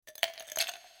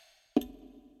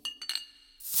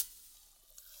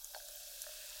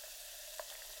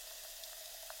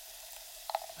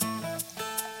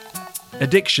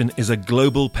Addiction is a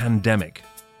global pandemic.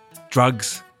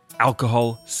 Drugs,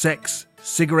 alcohol, sex,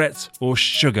 cigarettes, or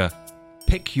sugar.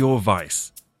 Pick your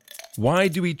vice. Why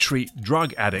do we treat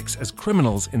drug addicts as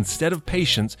criminals instead of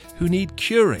patients who need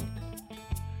curing?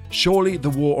 Surely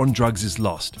the war on drugs is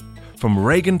lost. From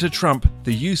Reagan to Trump,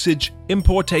 the usage,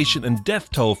 importation, and death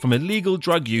toll from illegal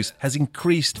drug use has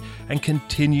increased and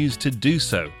continues to do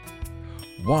so.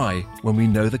 Why, when we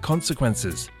know the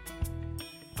consequences?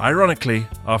 Ironically,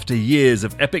 after years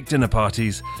of epic dinner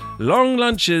parties, long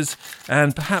lunches,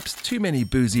 and perhaps too many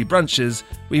boozy brunches,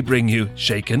 we bring you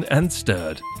Shaken and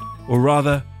Stirred. Or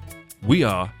rather, we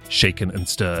are shaken and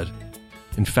stirred.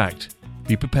 In fact,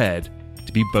 be prepared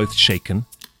to be both shaken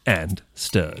and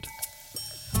stirred.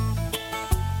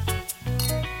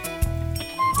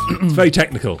 It's very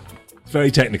technical. It's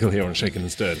very technical here on Shaken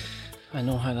and Stirred. I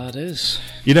know how that is.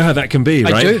 You know how that can be,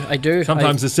 right? I do.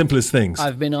 Sometimes the simplest things.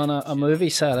 I've been on a movie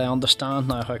set. I understand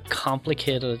now how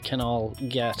complicated it can all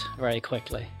get very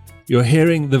quickly. You're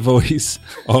hearing the voice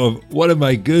of one of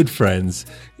my good friends,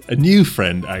 a new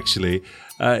friend, actually.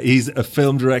 He's a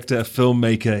film director, a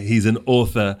filmmaker. He's an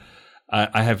author.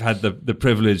 I have had the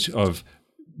privilege of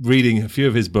reading a few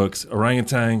of his books,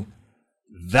 Orangutan,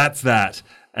 That's That,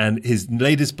 and his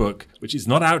latest book, which is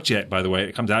not out yet, by the way.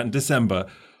 It comes out in December,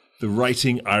 The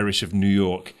Writing Irish of New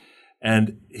York.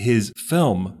 And his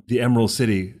film, The Emerald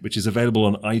City, which is available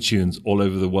on iTunes all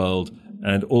over the world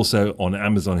and also on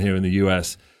Amazon here in the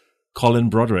US. Colin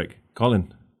Broderick.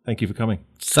 Colin, thank you for coming.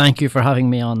 Thank you for having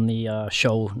me on the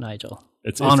show, Nigel.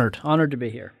 It's honored to be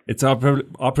here. It's our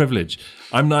privilege.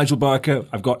 I'm Nigel Barker.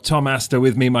 I've got Tom Astor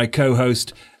with me, my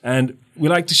co-host, and we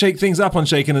like to shake things up on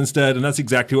Shaken and Stirred, and that's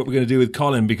exactly what we're going to do with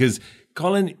Colin, because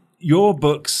Colin, your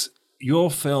books,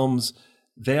 your films,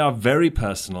 they are very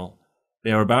personal.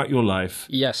 They are about your life.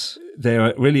 Yes. They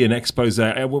are really an expose.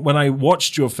 When I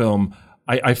watched your film,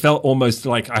 I felt almost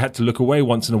like I had to look away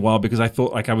once in a while because I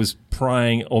thought like I was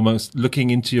prying, almost looking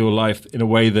into your life in a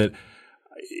way that,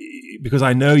 because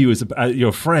I know you as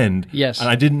your friend, yes, and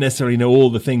I didn't necessarily know all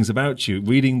the things about you.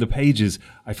 Reading the pages,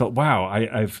 I felt, wow,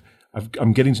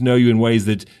 I'm getting to know you in ways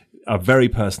that are very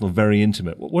personal, very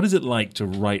intimate. What is it like to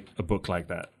write a book like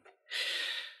that?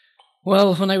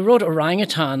 Well, when I wrote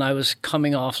Orangutan, I was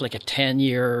coming off like a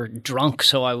 10-year drunk,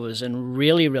 so I was in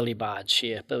really, really bad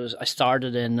shape. I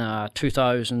started in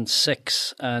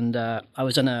 2006, and I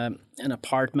was in an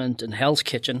apartment in Hell's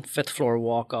Kitchen, 5th floor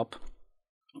walk up.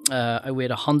 I weighed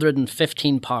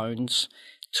 115 pounds.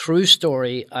 True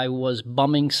story, I was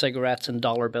bumming cigarettes and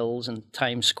dollar bills in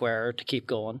Times Square to keep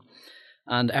going.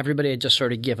 And everybody had just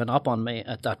sort of given up on me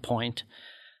at that point.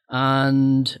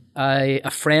 And a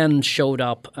friend showed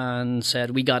up and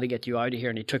said, we got to get you out of here.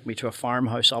 And he took me to a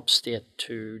farmhouse upstate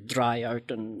to dry out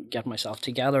and get myself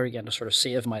together again to sort of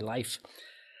save my life.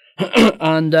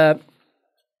 And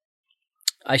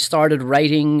I started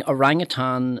writing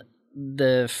Orangutan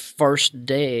the first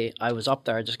day I was up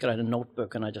there. I just got out a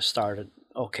notebook and I just started,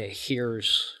 okay,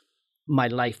 here's my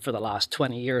life for the last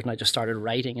 20 years. And I just started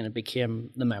writing and it became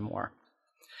the memoir.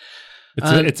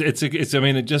 It's I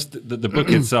mean, just the book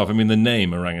itself, I mean, the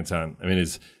name Orangutan, I mean,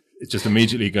 it's just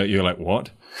immediately you're like,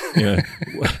 what? You know,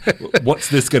 what's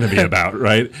this going to be about,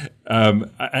 right?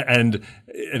 And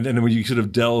then when you sort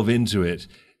of delve into it,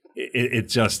 it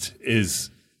just is,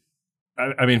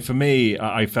 I mean, for me,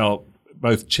 I felt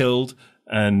both chilled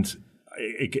and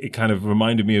it kind of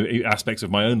reminded me of aspects of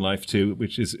my own life too,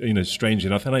 which is, you know, strange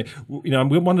enough. And I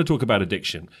want to talk about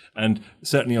addiction, and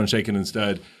certainly on Shaken and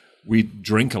Stirred, we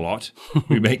drink a lot.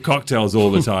 We make cocktails all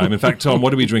the time. In fact, Tom,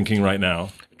 what are we drinking right now?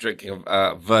 Drinking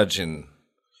a Virgin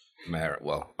Mary.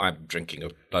 Well, I'm drinking a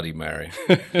Bloody Mary.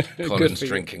 Colin's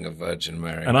drinking a Virgin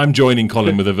Mary. And I'm joining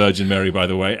Colin with a Virgin Mary, by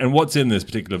the way. And what's in this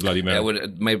particular Bloody Mary? Yeah,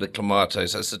 made with Clamato.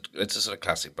 So it's a sort of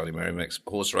classic Bloody Mary mix.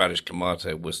 Horseradish,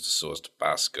 Clamato, Worcester sauce,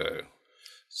 Tabasco,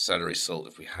 celery salt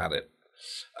if we had it.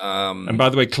 And by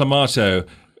the way, Clamato,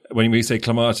 when we say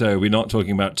Clamato, we're not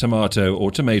talking about tomato or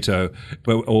tomato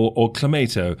or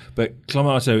Clamato. But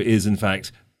Clamato is, in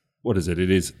fact, what is it?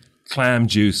 It is clam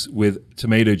juice with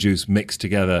tomato juice mixed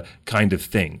together kind of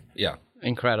thing. Yeah.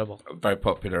 Incredible. Very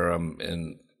popular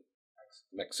in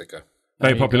Mexico.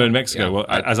 Very popular in Mexico. Yeah. Well,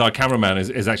 as our cameraman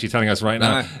is actually telling us right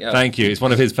now. Yeah. Thank you. It's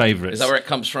one of his favorites. Is that where it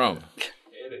comes from?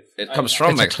 It comes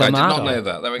from Mexico. I did not know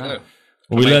that. There we go.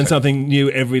 Well, we learn something new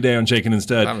every day on Shaken and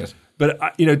Stirred. But,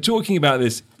 talking about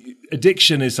this,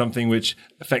 addiction is something which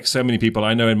affects so many people.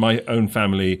 I know in my own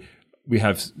family, we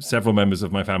have several members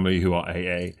of my family who are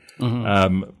AA.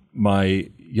 Mm-hmm. My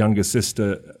younger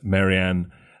sister,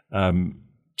 Marianne,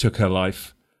 took her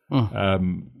life.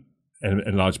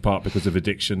 in large part because of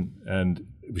addiction, and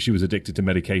she was addicted to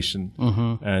medication,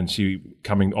 and she,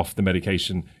 coming off the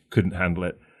medication, couldn't handle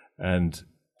it and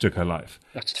took her life.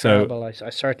 That's terrible. I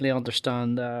certainly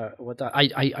understand what that.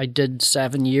 I did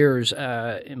 7 years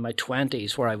in my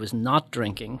 20s where I was not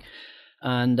drinking,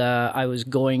 and I was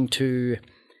going to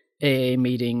AA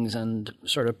meetings and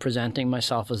sort of presenting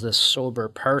myself as this sober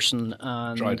person.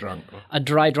 And Dry drunk. A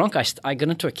dry drunk. I got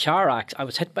into a car accident. I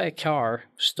was hit by a car,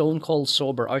 stone cold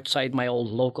sober, outside my old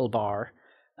local bar,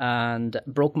 and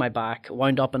broke my back,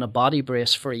 wound up in a body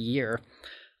brace for a year.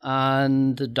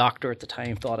 And the doctor at the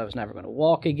time thought I was never going to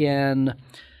walk again.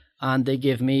 And they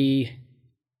gave me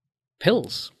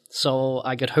pills. So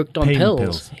I got hooked on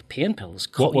pills. Pain pills.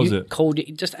 What was it?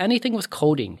 Codeine, just anything with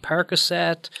codeine.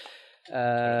 Percocet,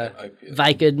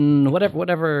 Vicodin,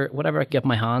 whatever I get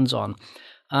my hands on.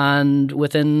 And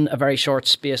within a very short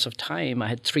space of time, I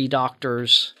had three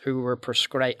doctors who were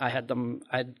I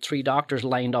had three doctors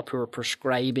lined up who were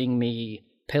prescribing me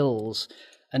pills.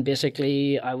 And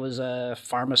basically, I was a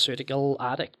pharmaceutical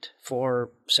addict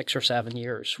for 6 or 7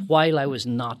 years while I was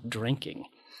not drinking.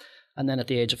 And then at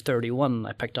the age of 31,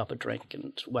 I picked up a drink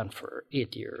and went for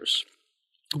 8 years.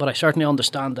 But I certainly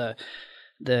understand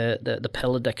the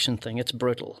pill addiction thing. It's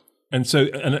brutal. And so,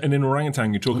 and in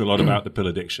Orangutan, you talk a lot about the pill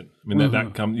addiction. I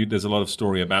mean, there's a lot of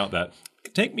story about that.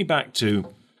 Take me back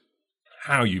to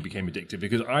how you became addicted,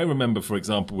 because I remember, for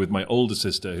example, with my older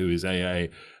sister who is AA,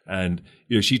 and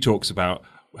she talks about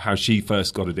how she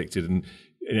first got addicted, and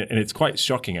it's quite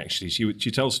shocking actually.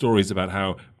 She tells stories about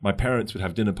how my parents would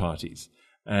have dinner parties,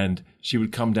 and she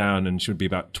would come down, and she would be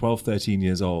about 12, 13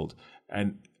 years old,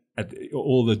 and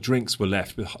all the drinks were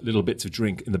left with little bits of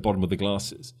drink in the bottom of the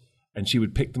glasses. And she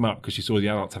would pick them up because she saw the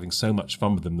adults having so much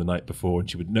fun with them the night before, and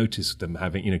she would notice them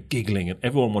having, giggling, and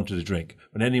everyone wanted a drink.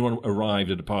 When anyone arrived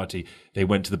at a party, they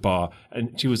went to the bar,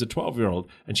 and she was a 12-year-old,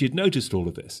 and she had noticed all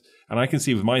of this. And I can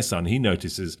see with my son, he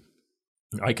notices,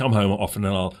 I come home often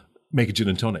and I'll make a gin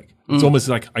and tonic. It's almost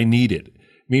like I need it.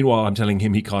 Meanwhile, I'm telling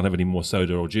him he can't have any more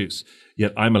soda or juice,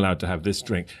 yet I'm allowed to have this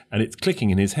drink, and it's clicking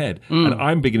in his head. And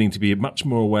I'm beginning to be much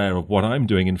more aware of what I'm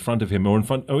doing in front of him, or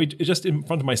just in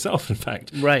front of myself, in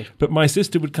fact. Right. But my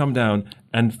sister would come down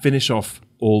and finish off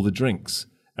all the drinks,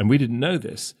 and we didn't know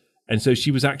this. And so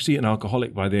she was actually an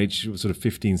alcoholic by the age she was sort of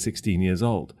 15, 16 years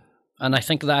old. And I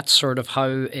think that's sort of how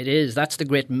it is. That's the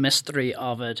great mystery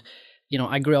of it.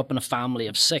 I grew up in a family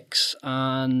of 6,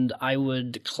 and I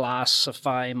would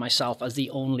classify myself as the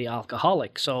only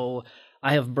alcoholic. So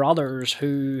I have brothers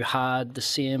who had the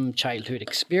same childhood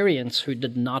experience who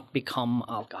did not become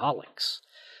alcoholics.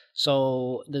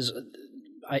 So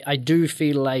I do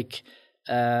feel like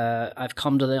I've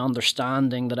come to the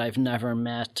understanding that I've never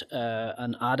met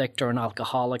an addict or an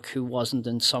alcoholic who wasn't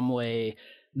in some way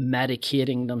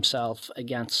medicating themselves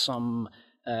against some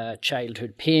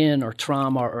childhood pain or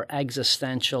trauma or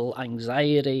existential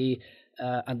anxiety,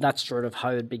 and that's sort of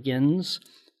how it begins.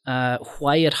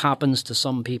 Why it happens to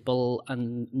some people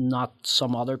and not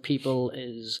some other people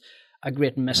is a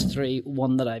great mystery,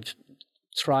 one that I've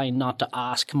tried not to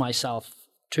ask myself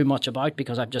too much about,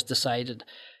 because I've just decided,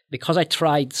 because I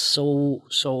tried so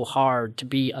hard to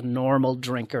be a normal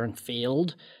drinker and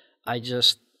failed, I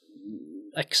just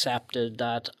accepted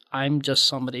that I'm just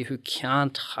somebody who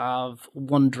can't have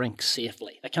one drink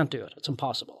safely. I can't do it. It's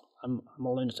impossible. I'm a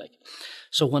lunatic.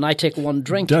 So when I take one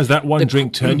drink... Does that one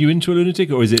drink turn you into a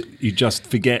lunatic, or is it you just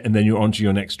forget and then you're on to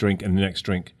your next drink and the next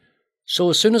drink? So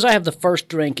as soon as I have the first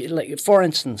drink, like for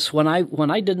instance, when I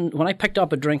picked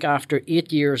up a drink after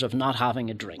 8 years of not having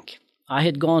a drink, I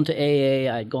had gone to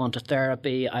AA, I'd gone to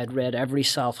therapy, I'd read every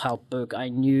self-help book, I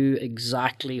knew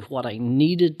exactly what I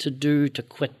needed to do to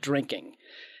quit drinking.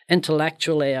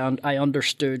 Intellectually, I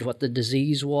understood what the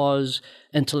disease was.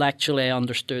 Intellectually, I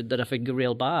understood that if it got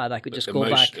real bad, I could just go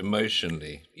back.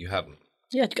 Emotionally, you hadn't.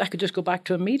 Yeah, I could just go back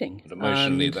to a meeting. But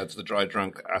emotionally, that's the dry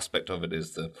drunk aspect of it.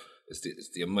 Is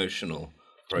the emotional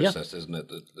process, isn't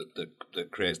it?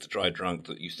 That creates the dry drunk.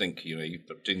 That you think you're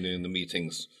doing the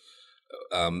meetings,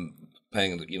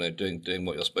 paying, doing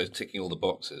what you're supposed to, ticking all the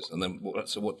boxes, and then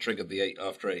what triggered the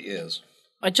after 8 years?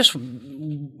 I just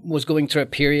was going through a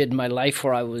period in my life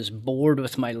where I was bored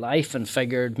with my life and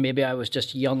figured maybe I was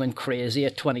just young and crazy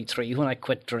at 23 when I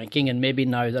quit drinking, and maybe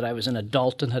now that I was an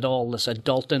adult and had all this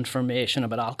adult information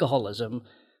about alcoholism,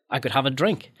 I could have a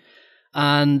drink.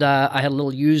 And I had a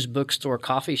little used bookstore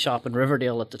coffee shop in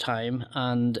Riverdale at the time,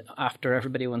 and after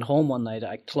everybody went home one night,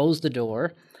 I closed the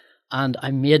door and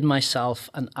I made myself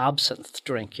an absinthe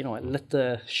drink. I lit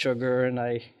the sugar and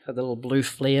I had a little blue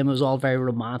flame. It was all very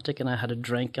romantic, and I had a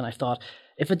drink, and I thought,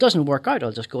 if it doesn't work out,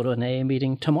 I'll just go to an AA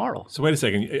meeting tomorrow. So wait a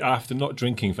second. After not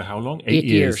drinking for how long? 8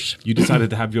 years. You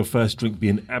decided to have your first drink be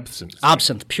an absinthe.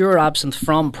 Absinthe, pure absinthe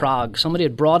from Prague. Somebody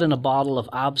had brought in a bottle of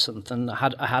absinthe, and I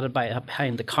had it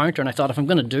behind the counter, and I thought, if I'm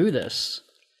going to do this...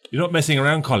 You're not messing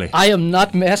around, Collie. I am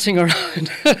not messing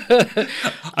around.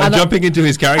 I'm jumping into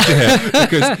his character here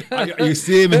because you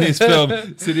see him in his film,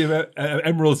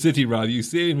 Emerald City, rather. You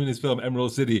see him in his film,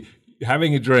 Emerald City,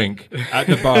 having a drink at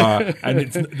the bar, and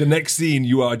it's the next scene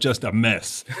you are just a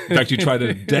mess. In fact, you try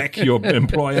to deck your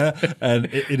employer, and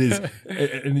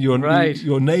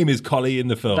your name is Collie in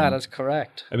the film. That is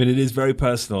correct. I mean, it is very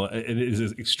personal. It is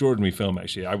an extraordinary film,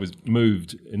 actually. I was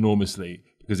moved enormously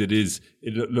because it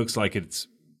looks like it's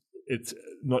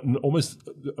not almost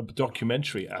a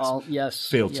documentary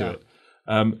feel to it.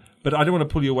 But I don't want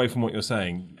to pull you away from what you're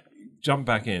saying. Jump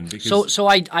back in. Because So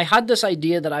I had this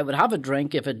idea that I would have a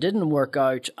drink. If it didn't work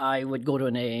out, I would go to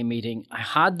an AA meeting. I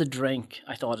had the drink.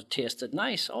 I thought it tasted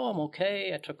nice. Oh, I'm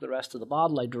okay. I took the rest of the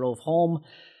bottle. I drove home.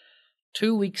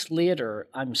 2 weeks later,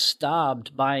 I'm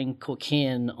stabbed buying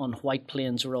cocaine on White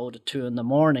Plains Road at 2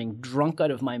 a.m, drunk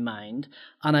out of my mind,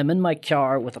 and I'm in my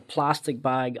car with a plastic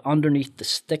bag underneath the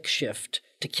stick shift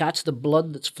to catch the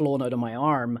blood that's flowing out of my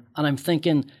arm, and I'm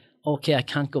thinking, okay, I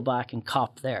can't go back and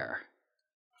cop there.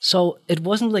 So it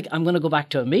wasn't like I'm going to go back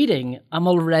to a meeting. I'm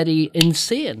already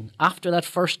insane. After that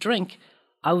first drink,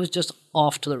 I was just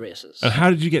off to the races. And how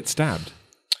did you get stabbed?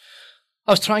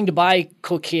 I was trying to buy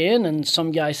cocaine, and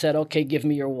some guy said, okay, give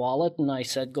me your wallet. And I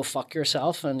said, go fuck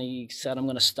yourself. And he said, I'm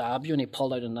going to stab you. And he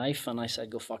pulled out a knife, and I said,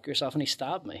 go fuck yourself. And he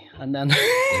stabbed me. And then...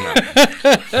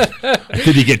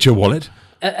 Did he get your wallet?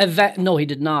 No, he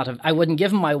did not. I wouldn't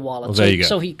give him my wallet. Well, there you go.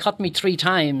 So he cut me 3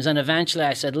 times, and eventually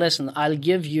I said, listen, I'll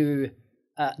give you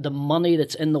the money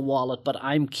that's in the wallet, but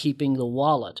I'm keeping the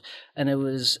wallet. And it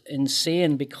was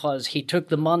insane because he took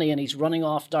the money and he's running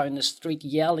off down the street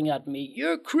yelling at me,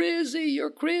 you're crazy,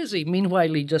 you're crazy.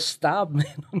 Meanwhile, he just stabbed me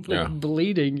and I'm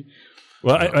bleeding.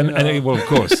 Well, well, of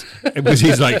course, because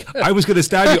he's like, I was going to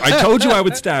stab you. I told you I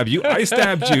would stab you. I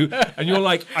stabbed you. And you're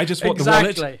like, I just want the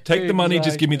wallet. Take the money.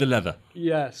 Just give me the leather.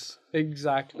 Yes,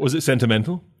 exactly. Was it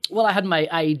sentimental? Well, I had my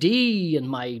ID and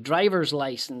my driver's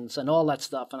license and all that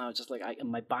stuff. And I was just like,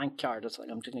 my bank card. It's like,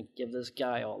 I'm just going to give this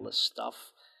guy all this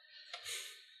stuff.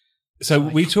 So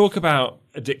we talk about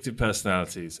addictive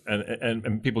personalities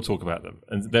and people talk about them.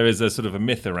 And there is a sort of a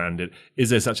myth around it. Is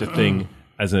there such a thing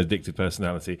as an addictive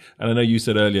personality? And I know you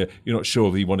said earlier, you're not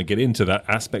sure that you want to get into that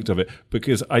aspect of it,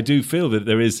 because I do feel that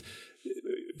there is,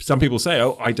 some people say,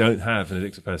 oh, I don't have an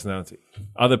addictive personality.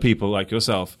 Other people like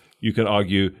yourself, you could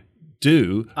argue,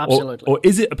 do. Absolutely. Or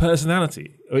is it a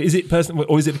personality? Or is it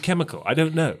or is it a chemical? I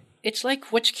don't know. It's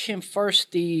like which came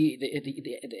first, the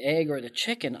egg or the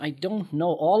chicken. I don't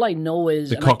know. All I know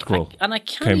is the cockerel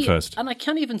came first. And I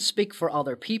can't even speak for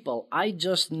other people. I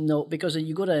just know because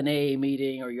you go to an AA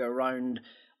meeting or you're around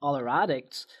other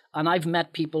addicts, and I've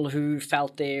met people who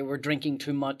felt they were drinking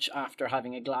too much after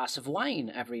having a glass of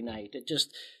wine every night.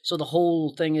 So the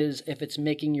whole thing is, if it's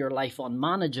making your life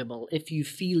unmanageable, if you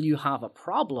feel you have a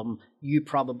problem, you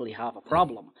probably have a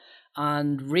problem.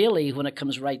 And really, when it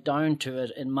comes right down to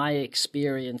it, in my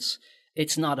experience,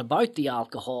 it's not about the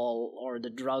alcohol or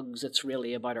the drugs. It's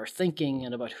really about our thinking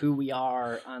and about who we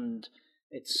are, and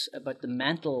it's about the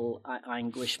mental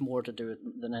anguish more to do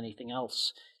with than anything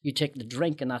else. You take the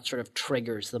drink, and that sort of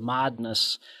triggers the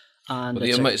madness. And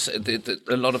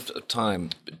a lot of time,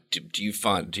 do you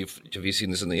find? Have you seen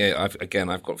this in the AA?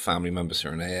 I've got family members who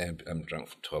are in AA. I'm drunk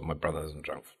for 12. My brother hasn't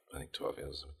drunk for, I think, 12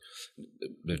 years.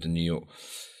 Lived in New York.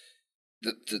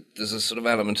 There's a sort of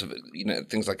element of,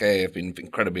 things like AA have been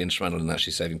incredibly instrumental in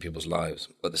actually saving people's lives.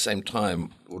 But at the same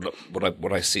time,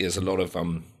 what I see is a lot of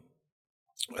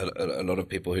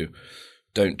people who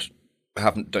don't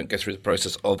go through the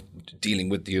process of dealing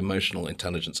with the emotional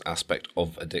intelligence aspect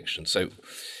of addiction. So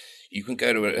you can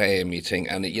go to an AA meeting,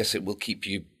 and yes, it will keep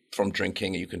you from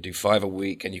drinking. You can do 5 a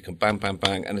week, and you can bang, bang,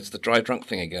 bang, and it's the dry drunk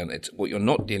thing again. It's what you're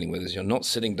not dealing with is you're not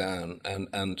sitting down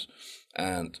and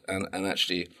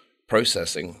actually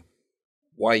processing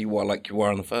why you are like you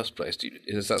are in the first place.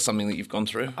 Is that something that you've gone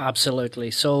through?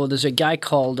 Absolutely. So there's a guy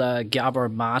called Gabor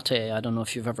Mate. I don't know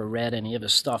if you've ever read any of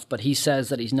his stuff, but he says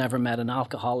that he's never met an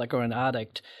alcoholic or an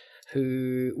addict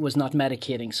who was not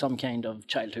medicating some kind of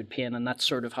childhood pain, and that's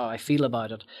sort of how I feel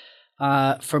about it.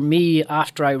 For me,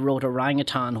 after I wrote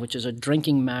Orangutan, which is a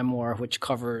drinking memoir, which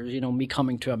covers, me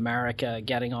coming to America,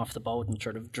 getting off the boat and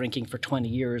sort of drinking for 20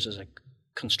 years as a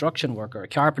construction worker, a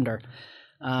carpenter,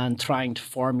 and trying to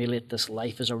formulate this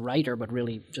life as a writer, but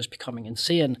really just becoming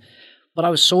insane. But I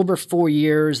was sober 4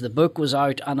 years, the book was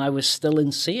out, and I was still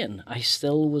insane. I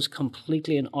still was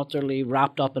completely and utterly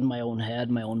wrapped up in my own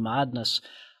head, my own madness.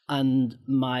 And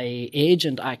my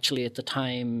agent actually at the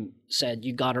time said,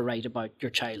 you got to write about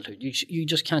your childhood. You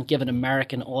just can't give an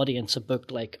American audience a book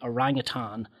like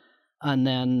Orangutan and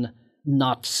then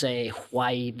not say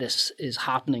why this is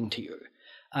happening to you.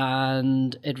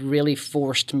 And it really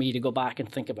forced me to go back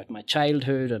and think about my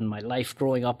childhood and my life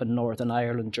growing up in Northern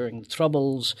Ireland during the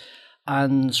Troubles,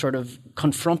 and sort of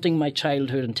confronting my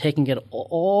childhood and taking it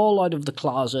all out of the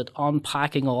closet,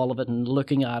 unpacking all of it and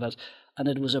looking at it. And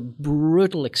it was a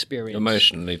brutal experience.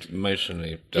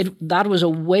 Emotionally. That was a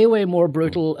way more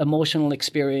brutal emotional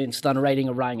experience than writing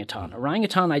Orangutan.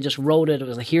 Orangutan, I just wrote it. It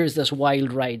was like, here's this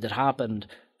wild ride that happened.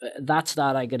 That's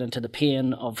that. I get into the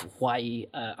pain of why,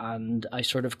 and I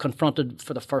sort of confronted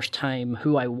for the first time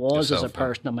who I was as a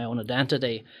person and my own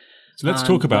identity. So let's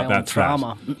talk about that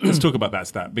trauma. Let's talk about that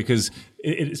stat, because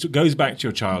it goes back to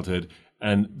your childhood,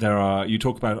 and you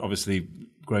talk about obviously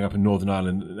growing up in Northern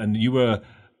Ireland, and you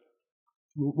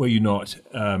were you not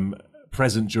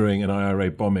present during an IRA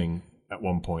bombing at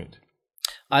one point?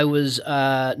 I was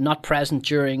not present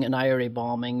during an IRA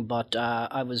bombing, but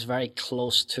I was very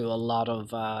close to a lot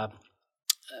of...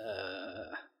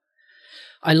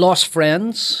 I lost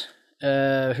friends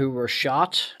who were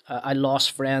shot. I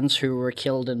lost friends who were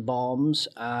killed in bombs.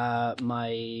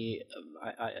 The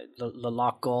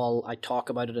Loughgall, I talk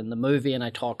about it in the movie, and I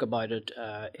talk about it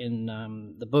in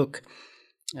the book.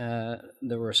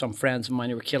 There were some friends of mine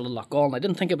who were killed in Loughgall, and I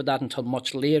didn't think about that until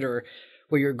much later,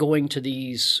 where you're going to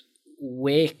these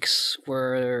wakes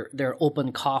where they're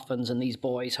open coffins and these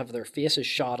boys have their faces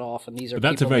shot off, and these are. But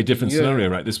that's a very different scenario,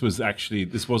 right?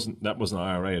 That wasn't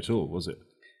IRA at all, was it?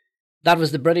 That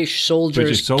was the British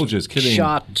soldiers killing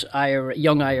shot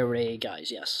young IRA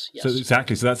guys. Yes. So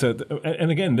exactly. So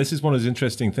and again, this is one of those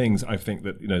interesting things. I think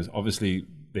that obviously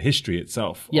the history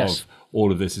itself of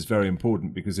all of this is very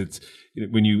important, because it's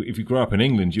if you grow up in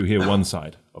England, you hear one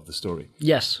side of the story.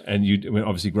 Yes. And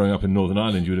obviously growing up in Northern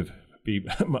Ireland, you would have be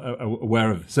aware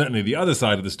of certainly the other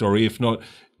side of the story, if not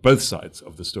both sides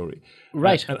of the story.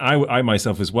 Right. And I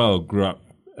myself as well grew up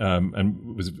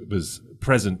and was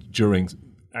present during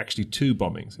actually two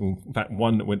bombings. In fact,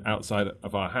 one that went outside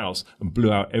of our house and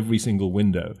blew out every single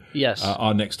window. Yes.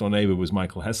 Our next door neighbor was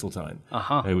Michael Heseltine,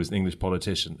 who was an English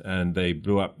politician, and they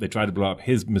tried to blow up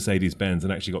his Mercedes-Benz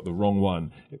and actually got the wrong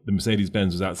one. The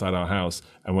Mercedes-Benz was outside our house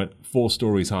and went 4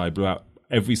 stories high, blew out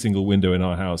every single window in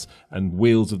our house, and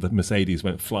wheels of the Mercedes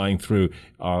went flying through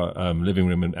our living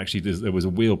room, and actually there was a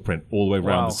wheel print all the way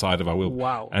around the side of our wheel.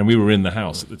 Wow. And we were in the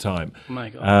house at the time. My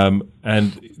God.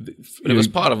 But it was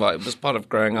part of it was part of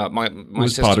growing up. My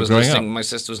sister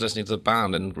was listening to the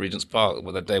band in Regent's Park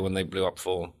the day when they blew up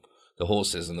for the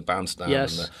horses and the bandstand.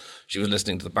 Yes. And she was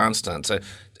listening to the bandstand. So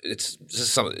it's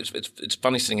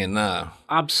funny singing now.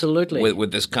 Absolutely.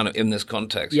 With this kind of in this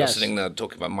context. Yes. You're sitting there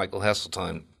talking about Michael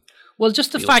Heseltine. Well,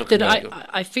 just the fact that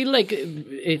I feel like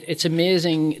it's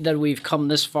amazing that we've come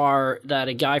this far, that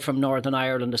a guy from Northern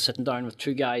Ireland is sitting down with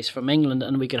 2 guys from England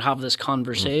and we could have this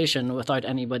conversation without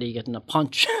anybody getting a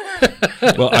punch.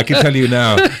 Well, I can tell you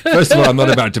now, first of all, I'm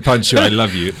not about to punch you. I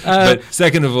love you. But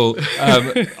second of all,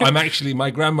 I'm actually,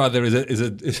 my grandmother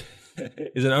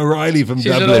is an O'Reilly from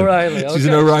Dublin. An O'Reilly. She's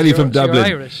an O'Reilly from Dublin.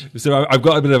 Irish. So I've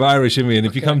got a bit of Irish in me, and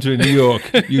if you come to New York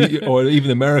or even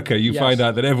America, you find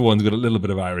out that everyone's got a little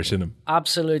bit of Irish in them.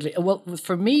 Absolutely. Well,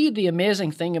 for me, the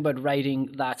amazing thing about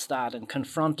writing That's That and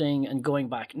confronting and going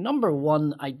back, number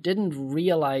one, I didn't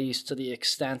realize to the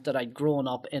extent that I'd grown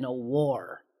up in a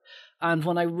war. And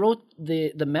when I wrote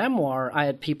the memoir, I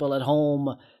had people at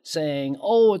home saying,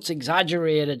 oh, it's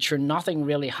exaggerated, sure, nothing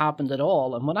really happened at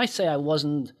all. And when I say I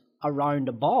wasn't around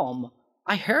a bomb,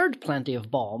 I heard plenty of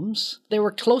bombs. They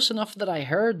were close enough that I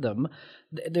heard them.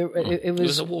 It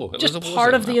was a war. Just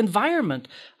part of the environment.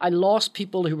 I lost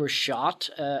people who were shot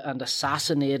and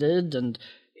assassinated, and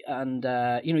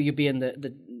you'd be in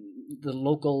the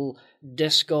local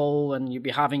disco and you'd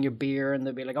be having your beer and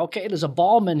they'd be like, okay, there's a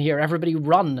bomb in here, everybody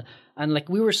run. And like,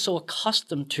 we were so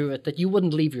accustomed to it that you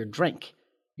wouldn't leave your drink.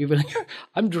 You'd be like,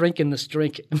 I'm drinking this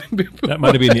drink. That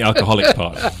might have been the alcoholic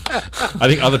part. I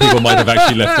think other people might have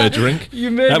actually left their drink.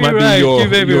 That might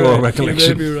be your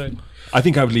recollection. You may be right. I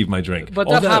think I would leave my drink. But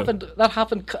that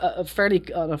happened on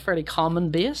a fairly common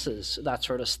basis, that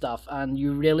sort of stuff, and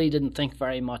you really didn't think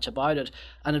very much about it.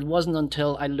 And it wasn't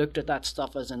until I looked at that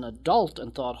stuff as an adult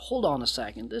and thought, hold on a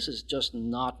second, this is just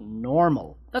not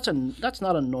normal. That's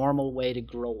not a normal way to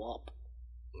grow up.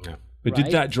 Yeah. But right?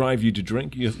 did that drive you to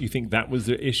drink? You think that was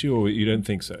the issue, or you don't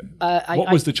think so?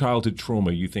 What was the childhood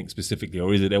trauma, you think, specifically,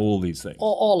 or is it all these things?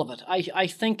 All of it. I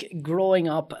think growing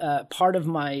up, part of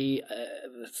my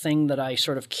thing that I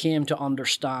sort of came to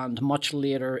understand much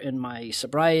later in my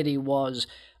sobriety was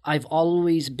I've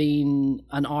always been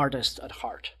an artist at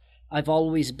heart. I've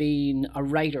always been a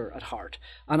writer at heart.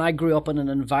 And I grew up in an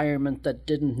environment that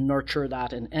didn't nurture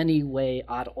that in any way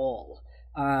at all.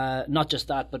 Not just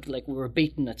that, but like we were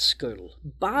beaten at school,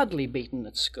 badly beaten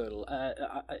at school.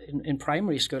 In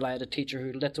primary school, I had a teacher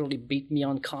who literally beat me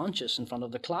unconscious in front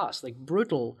of the class, like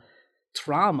brutal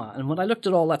trauma. And when I looked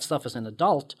at all that stuff as an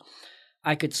adult,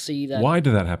 I could see that. Why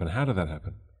did that happen? How did that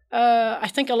happen? I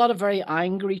think a lot of very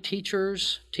angry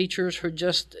teachers who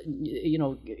just,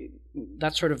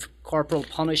 that sort of corporal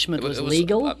punishment was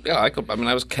legal.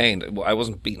 I was caned. I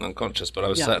wasn't beaten unconscious, but I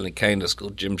was certainly caned at school.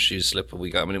 Gym shoes, slipper.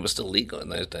 It was still legal in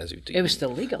those days. It was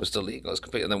still legal. It was still legal. It was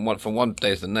completely. And then from one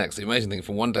day to the next, the amazing thing,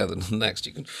 from one day to the next,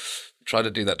 you can try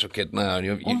to do that to a kid now, and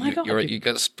you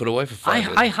get put away for 5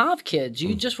 years. I have kids.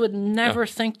 You just would never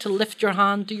think to lift your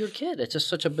hand to your kid. It's just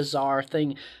such a bizarre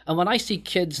thing. And when I see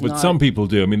kids now, some people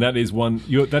do. I mean, that is one.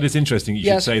 That is interesting. You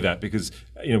should say that because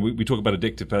we talk about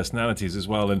addictive personalities as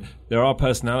well, and there are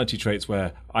personality traits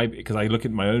where because I look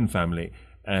at my own family,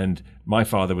 and my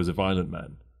father was a violent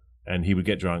man, and he would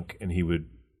get drunk and he would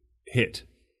hit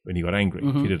when he got angry,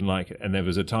 if he didn't like it. And there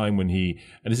was a time when and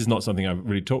this is not something I've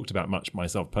really talked about much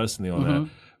myself personally on air,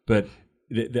 but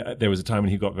there was a time when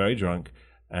he got very drunk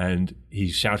and he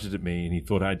shouted at me and he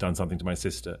thought I had done something to my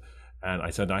sister. And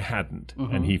I said I hadn't.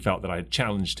 And he felt that I had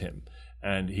challenged him.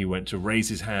 And he went to raise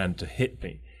his hand to hit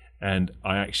me. And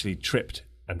I actually tripped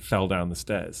and fell down the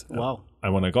stairs. Wow.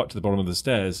 And when I got to the bottom of the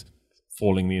stairs,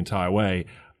 falling the entire way,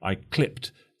 I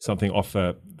clipped something off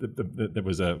there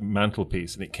was a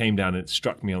mantelpiece, and it came down and it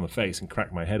struck me on the face and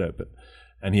cracked my head open,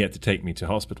 and he had to take me to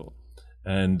hospital.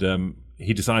 And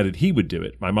he decided he would do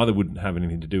it. My mother wouldn't have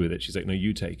anything to do with it. She's like, no,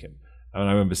 you take him. And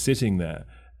I remember sitting there,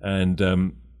 and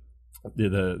the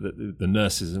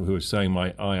nurses who were sewing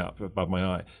my eye up above my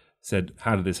eye said,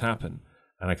 how did this happen?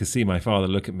 And I could see my father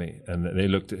look at me, and they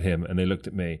looked at him, and they looked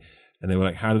at me, and they were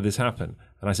like, how did this happen?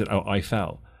 And I said, oh, I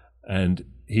fell. And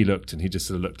he looked, and he just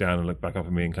sort of looked down and looked back up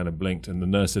at me and kind of blinked. And the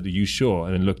nurse said, are you sure?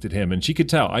 And then looked at him, and she could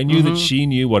tell. I knew that she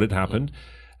knew what had happened.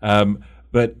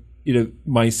 But,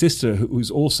 my sister, who's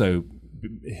also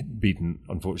beaten,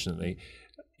 unfortunately,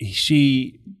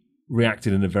 she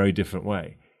reacted in a very different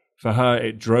way. For her,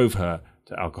 it drove her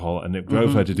to alcohol, and it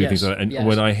drove her to do things like that. And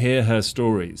when I hear her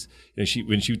stories,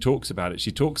 when she talks about it,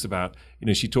 she talked about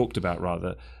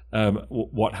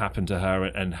what happened to her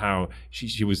and how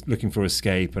she was looking for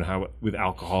escape, and how with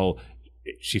alcohol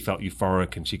she felt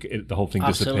euphoric and the whole thing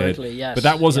disappeared. Yes, but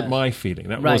that wasn't my feeling.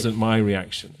 That wasn't my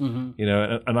reaction.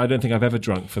 And I don't think I've ever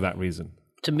drunk for that reason.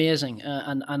 It's amazing,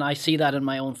 and I see that in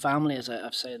my own family, as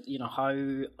I've said.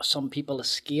 How some people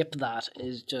escape that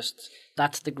is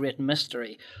that's the great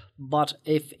mystery. But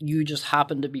if you just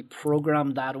happen to be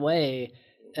programmed that way,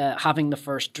 having the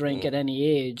first drink at any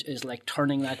age is like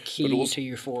turning that key to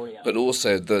euphoria. But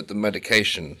also the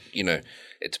medication,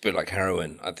 it's a bit like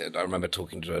heroin. I remember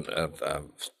talking to a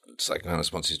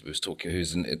psychoanalyst once who was talking,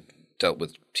 dealt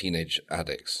with teenage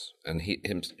addicts, and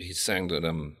he's saying that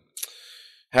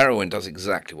heroin does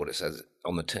exactly what it says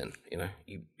on the tin.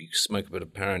 You smoke a bit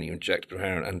of heroin, you inject a bit of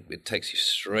heroin, and it takes you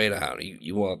straight out.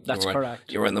 That's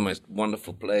correct. You're in the most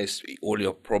wonderful place. All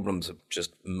your problems have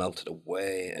just melted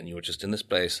away, and you're just in this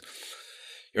place.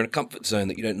 You're in a comfort zone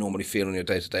that you don't normally feel in your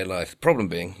day-to-day life. The problem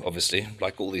being, obviously,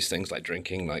 like all these things, like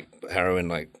drinking, like heroin,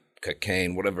 like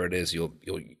cocaine, whatever it is,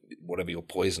 whatever your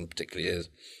poison particularly is.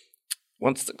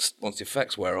 Once the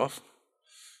effects wear off,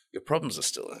 your problems are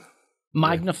still there.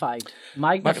 Magnified.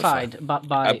 But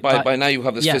by now you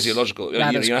have this physiological.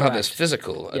 You have this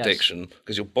physical addiction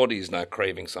because your body is now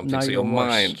craving something. Now so your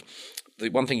mind. The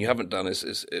one thing you haven't done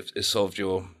is solved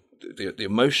the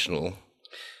emotional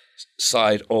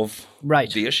side of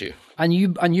the issue. And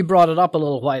you brought it up a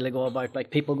little while ago about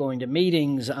like people going to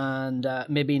meetings and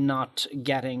maybe not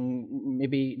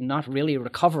really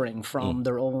recovering from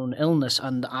their own illness.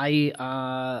 And I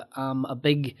am a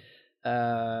big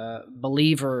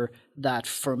believer that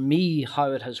for me,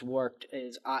 how it has worked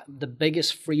is the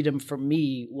biggest freedom for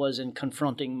me was in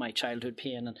confronting my childhood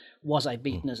pain. And was I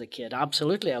beaten as a kid?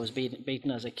 Absolutely, I was beaten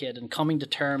as a kid, and coming to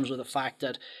terms with the fact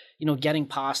that, getting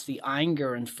past the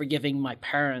anger and forgiving my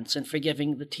parents and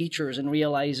forgiving the teachers and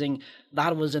realizing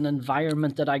that was an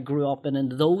environment that I grew up in,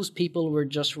 and those people were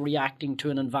just reacting to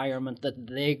an environment that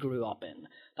they grew up in.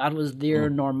 That was their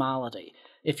normality.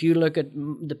 If you look at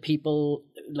the people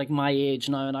like my age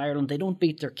now in Ireland, they don't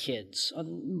beat their kids.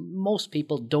 And most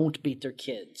people don't beat their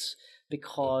kids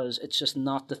because it's just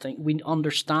not the thing. We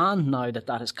understand now that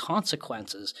has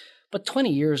consequences. But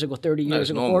 20 years ago, 30 years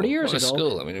ago, 40 years ago,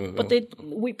 school. I mean, but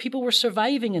people were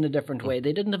surviving in a different way.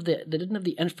 They didn't have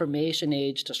the information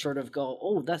age to sort of go,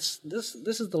 oh, this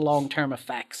is the long-term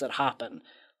effects that happen.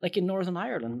 Like in Northern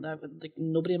Ireland, like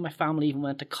nobody in my family even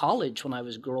went to college when I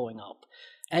was growing up.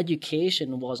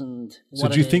 Education wasn't. So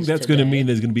do you think that's going to mean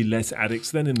there's going to be less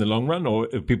addicts then in the long run, or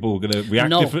are people going to react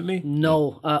differently?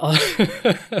 No,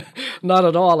 not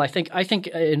at all. I think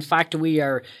in fact we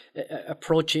are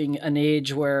approaching an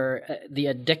age where the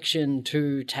addiction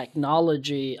to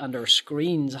technology and our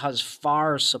screens has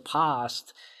far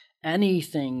surpassed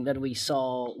anything that we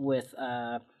saw with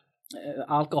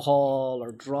alcohol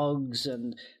or drugs,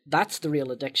 and that's the real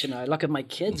addiction. I look at my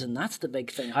kids, and that's the big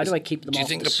thing. How do I keep them off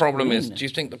the screen? Do you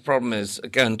think the problem is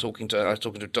again I was talking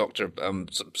to a doctor,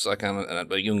 psychoanalyst,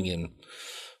 a Jungian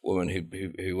woman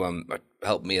who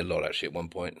helped me a lot actually at one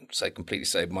point. Completely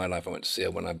saved my life. I went to see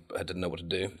her when I didn't know what to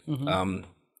do.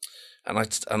 And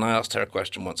I asked her a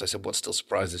question once. I said, "What still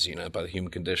surprises you, about the human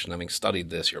condition? Having studied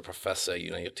this, you're a professor.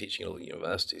 You're teaching at all the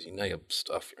universities. Your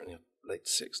stuff. You're in your late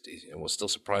 60s. What still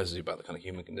surprises you about the kind of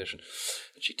human condition?"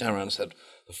 And she turned around and said,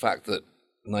 "The fact that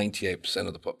 98%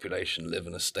 of the population live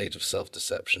in a state of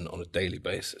self-deception on a daily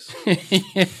basis."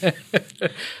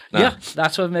 Yeah,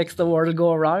 that's what makes the world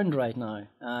go around right now,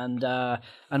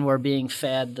 and we're being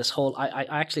fed this whole. I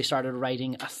actually started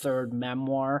writing a third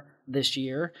memoir this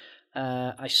year.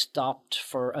 I stopped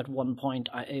at one point.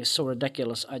 It was so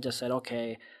ridiculous. I just said,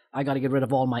 okay, I got to get rid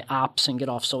of all my apps and get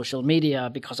off social media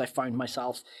because I found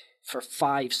myself for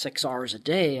 5-6 hours a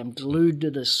day, I'm glued to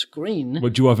the screen.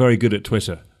 But you are very good at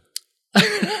Twitter.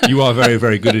 You are very,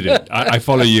 very good at it. I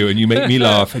follow you, and you make me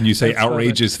laugh, and you say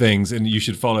outrageous things, and you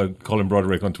should follow Colin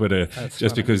Broderick on Twitter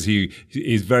because he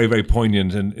is very, very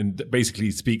poignant and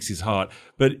basically speaks his heart.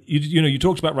 But you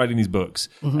talked about writing these books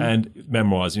and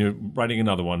memoirs, and you're writing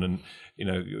another one, and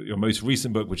your most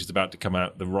recent book, which is about to come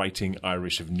out, The Writing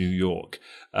Irish of New York.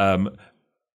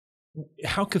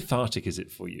 How cathartic is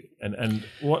it for you, and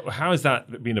how has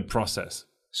that been a process?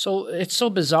 So it's so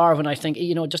bizarre when I think,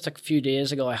 just a few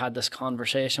days ago, I had this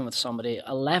conversation with somebody.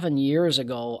 11 years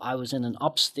ago, I was in an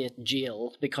upstate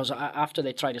jail because after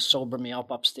they tried to sober me up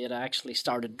upstate, I actually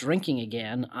started drinking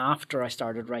again after I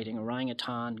started writing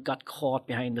Orangutan, got caught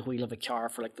behind the wheel of a car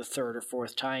for like the third or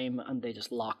fourth time, and they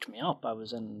just locked me up.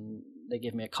 They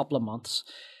gave me a couple of months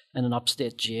in an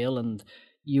upstate jail, and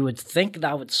you would think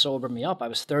that would sober me up. I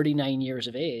was 39 years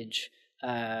of age.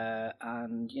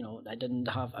 And I didn't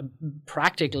have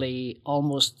practically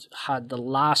almost had the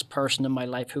last person in my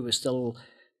life who was still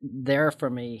there for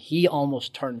me. He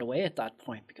almost turned away at that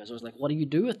point because I was like, what do you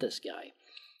do with this guy?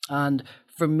 And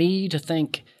for me to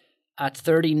think at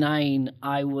 39,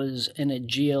 I was in a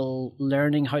jail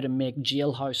learning how to make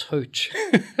jailhouse hooch,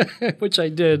 which I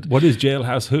did. What is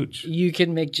jailhouse hooch? You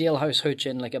can make jailhouse hooch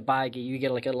in like a baggie. You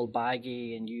get like a little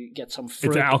baggie and you get some fruit.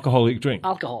 It's an alcoholic drink.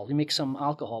 Alcohol. You make some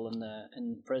alcohol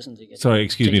in prisons. You get. Sorry,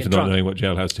 excuse me for not knowing what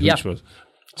jailhouse hooch was.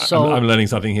 So, I'm learning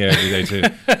something here every day too.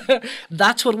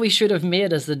 That's what we should have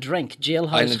made as the drink,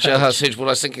 jailhouse hooch. Jailhouse hooch. Well,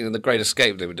 I was thinking in The Great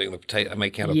Escape they were doing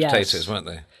making out of potatoes, weren't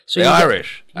they? So the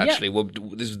Irish, actually. Well,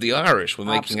 this is the Irish were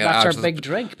making it out of that's our big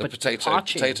drink, the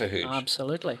potato hooch.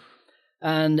 Absolutely.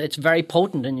 And it's very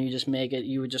potent, and you just make it.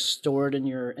 You would just store it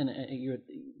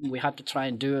we had to try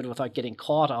and do it without getting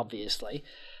caught. Obviously,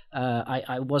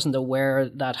 I wasn't aware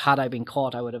that had I been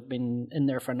caught, I would have been in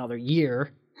there for another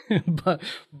year. But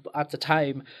at the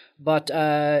time,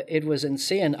 it was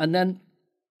insane. And then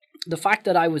the fact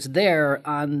that I was there,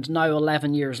 and now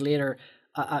 11 years later,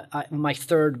 my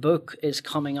third book is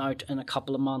coming out in a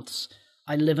couple of months.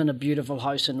 I live in a beautiful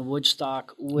house in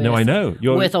Woodstock with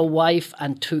a wife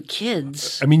and 2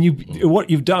 kids. I mean, what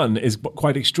you've done is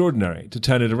quite extraordinary to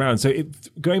turn it around. So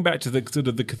going back to the sort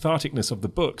of the catharticness of the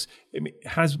books,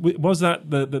 was that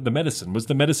the medicine? Was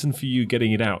the medicine for you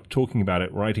getting it out, talking about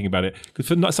it, writing about it? Because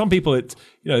for some people, it's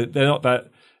they're not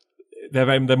that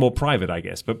they're more private, I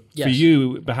guess. But for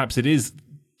you, perhaps it is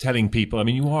telling people. I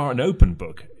mean, you are an open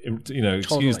book.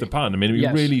 Excuse the pun. I mean, you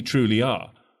really truly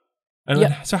are.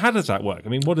 And so how does that work? I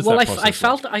mean, what does that process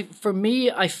work?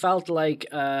 I felt like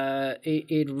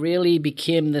it really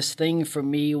became this thing for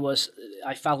me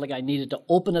I felt like I needed to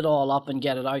open it all up and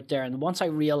get it out there. And once I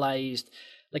realized,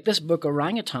 like this book,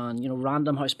 Orangutan,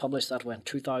 Random House published that in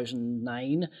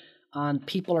 2009. And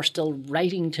people are still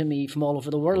writing to me from all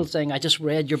over the world saying, I just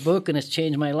read your book and it's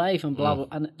changed my life and blah, blah.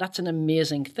 And that's an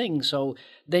amazing thing. So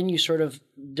then you sort of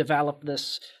develop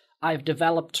this I've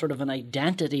developed sort of an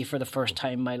identity for the first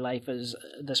time in my life as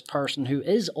this person who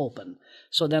is open.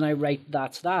 So then I write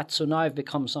that's that. So now I've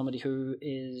become somebody who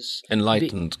is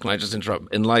enlightened. Can I just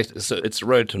interrupt? Enlightened. So it's a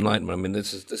road to enlightenment. I mean,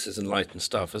 this is enlightened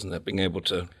stuff, isn't it? Being able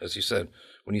to, as you said,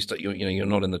 when you start, you're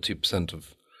not in the 2%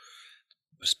 of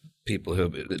people who are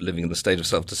living in the state of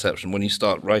self-deception. When you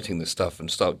start writing this stuff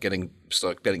and start getting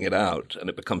it out, and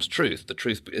it becomes truth. The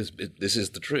truth is this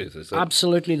is the truth. Is that?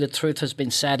 Absolutely, the truth has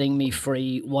been setting me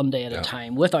free one day at a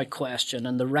time, without question.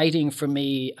 And the writing for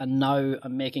me, and now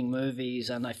I'm making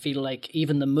movies, and I feel like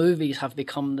even the movies have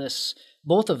become this.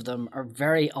 Both of them are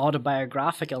very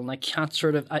autobiographical, and I can't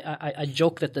sort of. I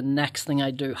joke that the next thing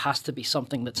I do has to be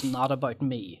something that's not about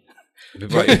me.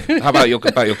 How about your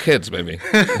kids, maybe?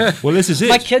 Well, this is it.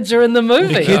 My kids are in the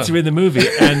movie. The kids are in the movie,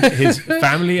 and his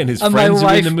family and his friends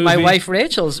are in the movie. My wife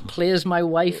Rachel plays my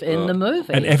wife in the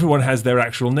movie, and everyone has their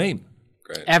actual name.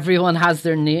 Great. Everyone has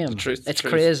their name. It's truth.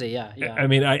 crazy, yeah. I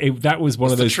mean, that was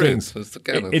one of those things.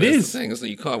 It is the thing, isn't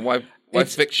it? You can't. Why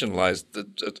fictionalize the?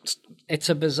 It's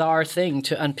a bizarre thing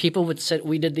and people would sit.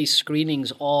 We did these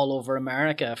screenings all over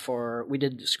America. We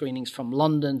did screenings from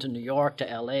London to New York to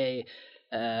LA.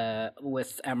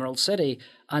 With Emerald City,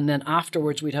 and then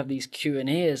afterwards we'd have these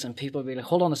Q&As, and people would be like,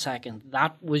 hold on a second,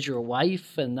 that was your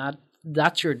wife, and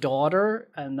that's your daughter,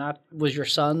 and that was your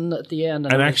son at the end.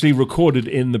 And actually recorded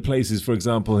in the places, for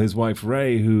example, his wife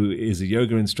Ray, who is a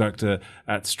yoga instructor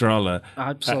at Strala.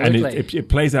 Absolutely. And it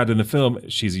plays out in the film.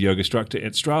 She's a yoga instructor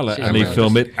at Strala, and they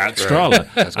film it at Strala.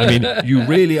 I mean, you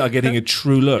really are getting a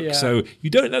true look. Yeah. So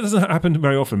that doesn't happen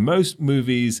very often. Most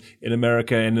movies in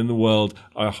America and in the world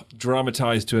are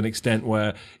dramatized to an extent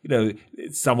where,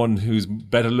 it's someone who's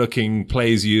better looking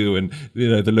plays you, and,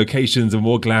 the locations are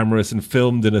more glamorous and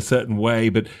filmed in a certain way,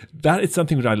 but that is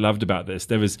something that I loved about this.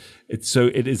 It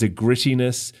is a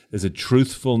grittiness, there's a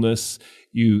truthfulness.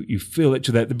 You feel it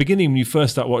to that. At the beginning, when you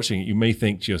first start watching it, you may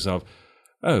think to yourself,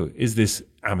 "Oh, is this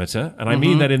amateur?" And I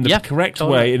mean that in the correct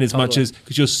way, in as much as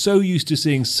because you're so used to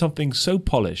seeing something so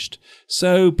polished,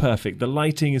 so perfect. The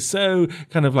lighting is so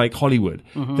kind of like Hollywood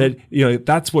that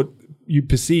that's what you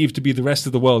perceive to be the rest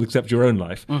of the world except your own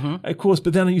life, of course.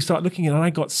 But then you start looking at it, and I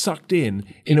got sucked in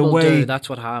a way that's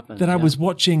what happened. That I was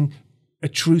watching a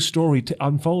true story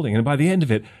unfolding, and by the end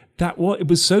of it, it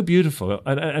was so beautiful,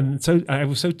 and so I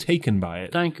was so taken by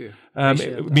it. Thank you.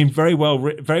 Very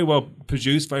well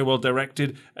produced, very well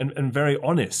directed, and very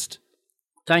honest.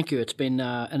 Thank you. It's been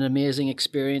an amazing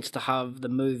experience to have the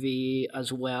movie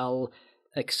as well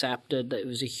accepted. It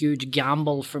was a huge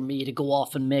gamble for me to go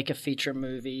off and make a feature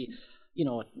movie.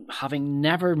 Having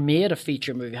never made a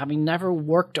feature movie, having never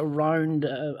worked around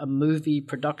a movie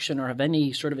production or have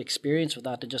any sort of experience with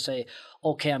that, to just say,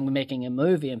 okay, I'm making a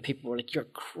movie, and people were like, you're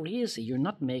crazy, you're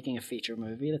not making a feature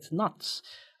movie, that's nuts.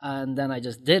 And then I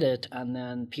just did it, and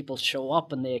then people show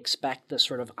up and they expect this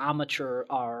sort of amateur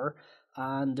hour,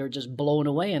 and they're just blown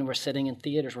away, and we're sitting in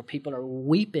theaters where people are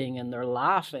weeping and they're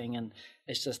laughing, and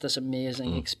it's just this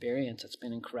amazing experience. It's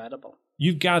been incredible.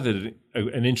 You've gathered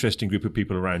an interesting group of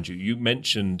people around you. You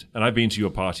mentioned, and I've been to your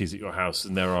parties at your house,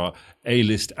 and there are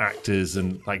A-list actors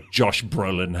and like Josh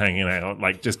Brolin hanging out,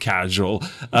 like just casual.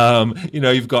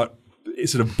 You've got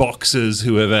sort of boxers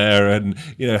who are there, and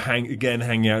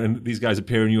hanging out, and these guys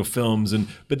appear in your films,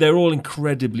 but they're all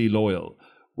incredibly loyal.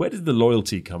 Where did the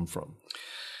loyalty come from?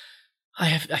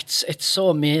 It's so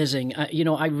amazing.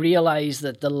 I realize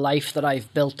that the life that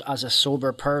I've built as a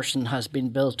sober person has been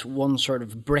built one sort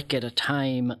of brick at a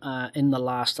time in the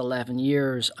last 11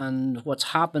 years. And what's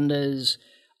happened is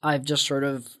I've just sort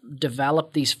of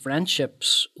developed these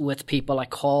friendships with people. I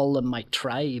call them my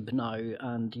tribe now,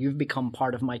 and you've become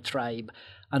part of my tribe.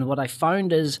 And what I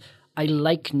found is I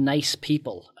like nice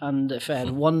people. And if I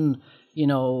had one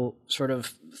sort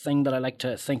of thing that I like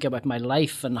to think about my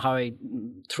life and how I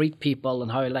treat people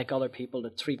and how I like other people to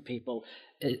treat people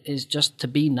is just to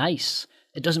be nice.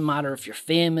 It doesn't matter if you're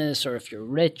famous or if you're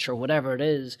rich or whatever it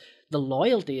is. The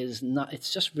loyalty is not,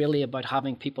 it's just really about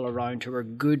having people around who are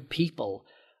good people.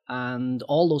 And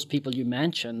all those people you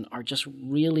mention are just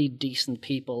really decent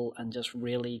people and just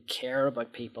really care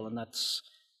about people. And that's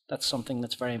something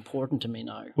that's very important to me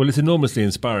now. Well, it's enormously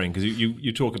inspiring because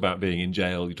you talk about being in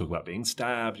jail, you talk about being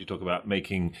stabbed, you talk about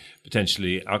making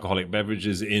potentially alcoholic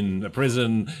beverages in a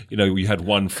prison. You had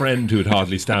one friend who would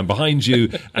hardly stand behind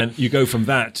you, and you go from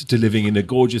that to living in a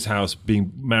gorgeous house,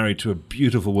 being married to a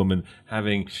beautiful woman,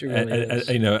 having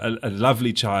a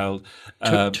lovely child.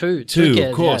 Two kids,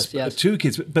 of course, yes. 2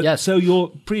 kids. But yes. So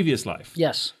your previous life,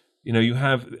 yes, you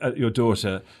have your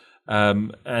daughter.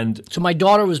 So my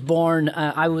daughter was born.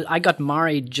 I got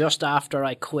married just after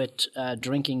I quit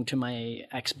drinking to my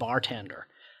ex-bartender,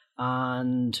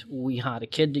 and we had a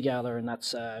kid together, and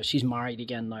that's she's married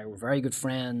again now. We're very good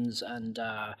friends, and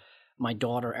my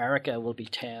daughter Erica will be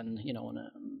 10,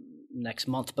 next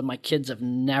month. But my kids have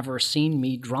never seen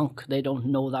me drunk. They don't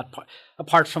know that part,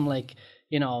 apart from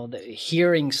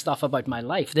hearing stuff about my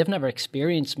life. They've never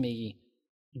experienced me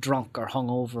drunk or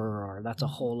hungover, or that's a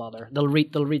whole other. They'll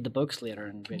read the books later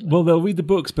and well, they'll read the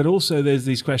books, but also there's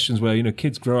these questions where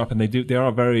kids grow up and they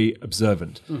are very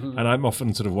observant, and I'm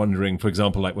often sort of wondering, for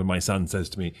example, like when my son says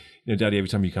to me, Daddy, every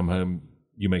time you come home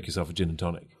you make yourself a gin and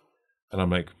tonic, and I'm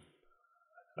like,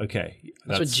 okay,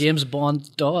 that's what James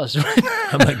Bond does, right?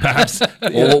 I'm like, perhaps.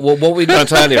 Well, what we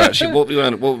learned earlier, actually, what we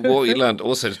learned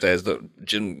also today is that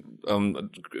gin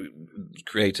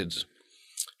created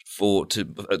in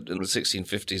the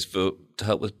 1650s to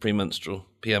help with premenstrual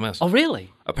PMS. Oh,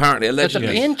 really? Apparently, allegedly,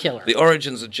 it's a painkiller. The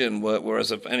origins of gin were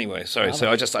as of anyway. Sorry, so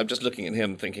I'm just looking at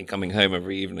him, thinking, coming home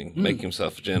every evening, making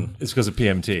himself a gin. It's because of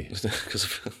PMT, because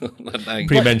of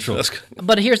premenstrual.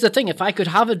 But here's the thing: if I could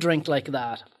have a drink like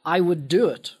that, I would do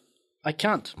it. I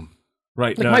can't.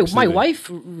 Right. Like my wife,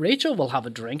 Rachel, will have a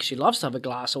drink. She loves to have a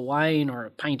glass of wine or a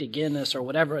pint of Guinness or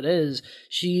whatever it is.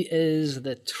 She is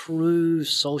the true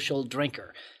social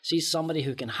drinker. She's somebody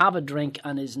who can have a drink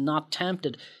and is not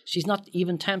tempted. She's not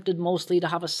even tempted mostly to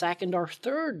have a second or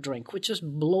third drink, which just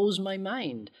blows my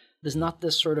mind. There's not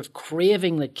this sort of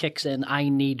craving that kicks in, I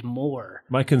need more.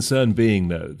 My concern being,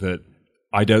 though, that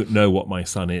I don't know what my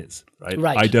son is, right?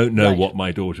 Right. I don't know what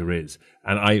my daughter is.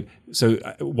 And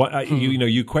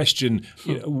you question,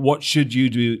 what should you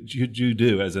do? Should you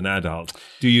do as an adult?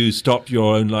 Do you stop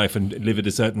your own life and live it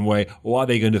a certain way, or are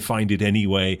they going to find it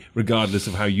anyway, regardless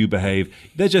of how you behave?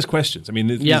 They're just questions. I mean,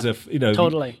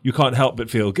 totally. You can't help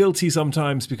but feel guilty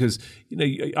sometimes because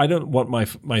I don't want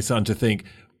my son to think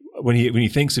when he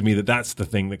thinks of me that's the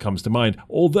thing that comes to mind.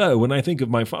 Although when I think of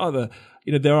my father,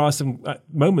 there are some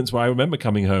moments where I remember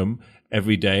coming home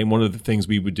every day, and one of the things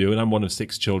we would do, and I'm one of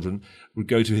 6 children, would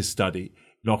go to his study,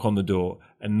 knock on the door,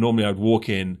 and normally I'd walk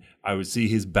in, I would see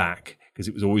his back, because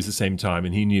it was always the same time,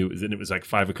 and he knew it was like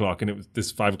 5 o'clock, and it was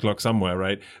this 5 o'clock somewhere,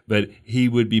 right? But he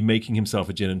would be making himself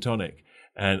a gin and tonic.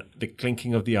 And the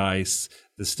clinking of the ice,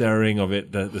 the stirring of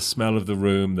it, the smell of the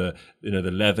room, the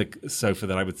leather sofa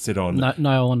that I would sit on.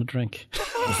 Now I want to drink.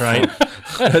 Right?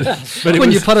 but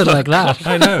when you put it like that.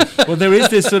 I know. Well, there is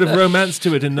this sort of romance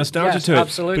to it and nostalgia to it.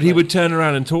 Absolutely. But he would turn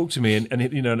around and talk to me,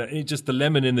 and just the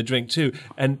lemon in the drink too,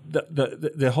 and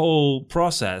the whole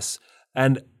process,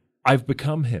 and I've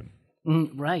become him.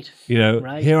 Right.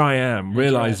 Right. Here I am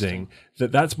realizing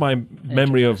that's my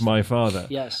memory of my father.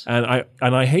 Yes. And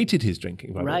I hated his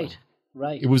drinking, by the way.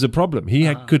 Right. It was a problem.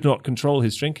 He could not control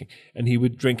his drinking, and he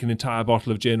would drink an entire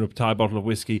bottle of gin or an entire bottle of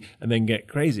whiskey and then get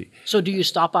crazy. So do you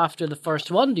stop after the first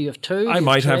one? Do you have 2? I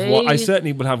might have one. I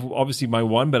certainly will have obviously my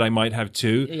one, but I might have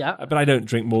 2. Yeah. But I don't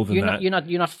drink more than that. You're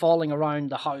not falling around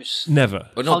the house. Never.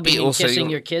 Hugging and kissing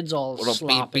your kids all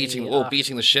sloppy.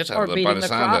 Beating the shit out of them. Or beating the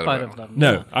crap out of them.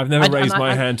 No, I've never raised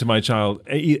my hand to my child,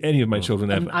 any of my children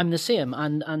ever. I'm the same,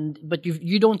 but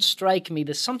you don't strike me.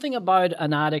 There's something about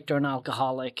an addict or an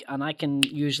alcoholic, and I can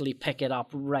usually pick it up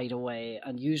right away,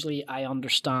 and usually I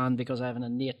understand because I have an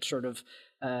innate sort of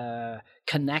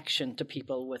connection to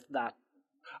people with that.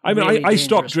 I mean, really I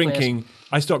stopped drinking. place.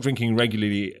 I stopped drinking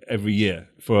regularly every year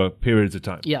for periods of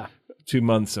time. Yeah, 2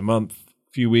 months, a month,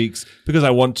 few weeks, because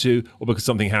I want to, or because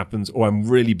something happens, or I'm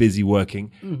really busy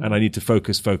working and I need to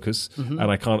focus, and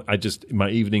I can't.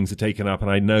 My evenings are taken up, and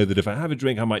I know that if I have a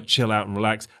drink, I might chill out and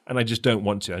relax, and I just don't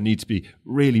want to. I need to be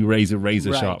really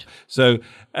razor sharp. So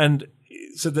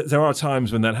there are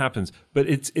times when that happens, but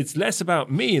it's less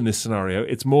about me in this scenario.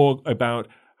 It's more about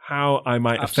how I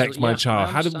might affect my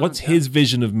child. What's his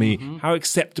vision of me? How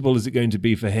acceptable is it going to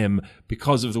be for him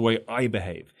because of the way I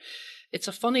behave? It's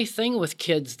a funny thing with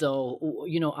kids, though.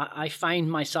 I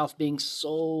find myself being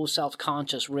so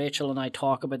self-conscious. Rachel and I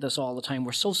talk about this all the time.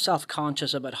 We're so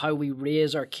self-conscious about how we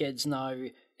raise our kids now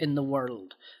in the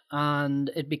world. And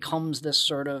it becomes this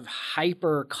sort of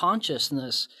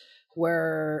hyper-consciousness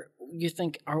where you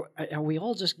think, have we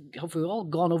all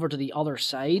gone over to the other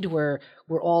side where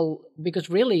we're all, because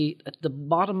really at the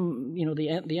bottom, the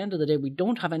end of the day, we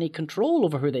don't have any control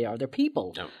over who they are. They're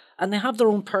people. No. And they have their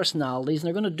own personalities, and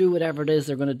they're going to do whatever it is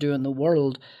they're going to do in the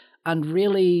world. And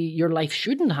really, your life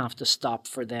shouldn't have to stop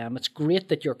for them. It's great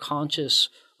that you're conscious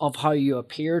of how you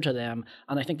appear to them,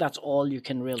 and I think that's all you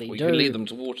can really do. You can lead them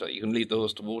to water. You can lead the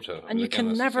horse to water. And you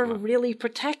can never really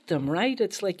protect them, right?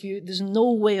 It's like there's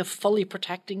no way of fully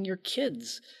protecting your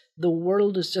kids. The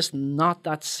world is just not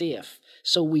that safe.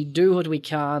 So we do what we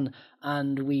can,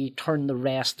 and we turn the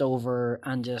rest over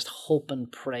and just hope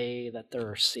and pray that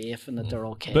they're safe and that they're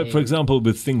okay. But for example,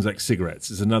 with things like cigarettes,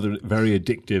 is another very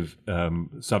addictive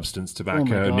substance,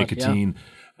 tobacco, nicotine,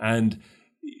 and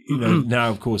now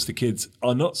of course the kids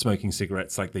are not smoking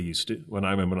cigarettes like they used to. When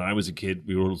I remember when I was a kid,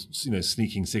 we were all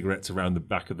sneaking cigarettes around the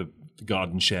back of the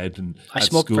garden shed, and I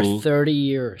smoked school. for 30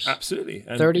 years. Absolutely,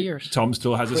 and 30 years. Tom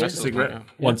still has a cigarette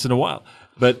once in a while,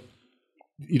 but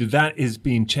that is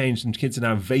being changed, and kids are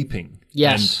now vaping.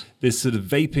 Yes. And this sort of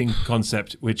vaping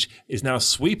concept, which is now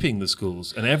sweeping the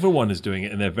schools, and everyone is doing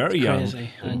it, and they're very young. Crazy.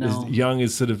 I know. As young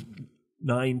as sort of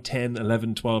 9, 10,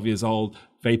 11, 12 years old,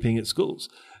 vaping at schools.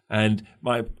 And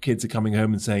my kids are coming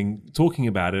home and talking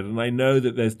about it. And I know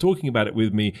that they're talking about it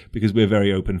with me because we're a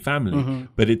very open family.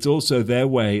 But it's also their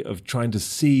way of trying to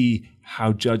see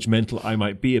how judgmental I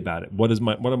might be about it. What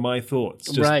are my thoughts?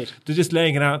 They're just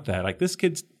laying it out there. Like, this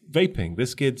kid's vaping,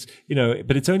 this kid's,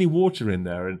 but it's only water in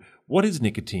there. And what is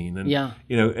nicotine? And,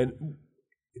 and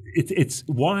it's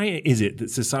why is it that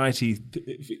society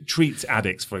treats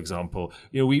addicts, for example,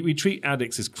 we treat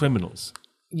addicts as criminals.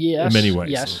 Yes, in many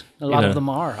ways. Yes, a lot of them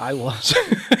are. I was.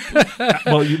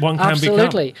 Well, one can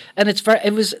absolutely, become. And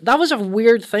that was a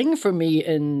weird thing for me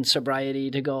in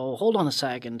sobriety to go, hold on a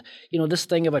second. This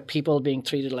thing about people being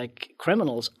treated like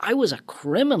criminals. I was a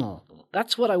criminal.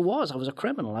 That's what I was. I was a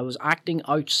criminal. I was acting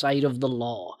outside of the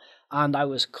law. And I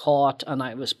was caught and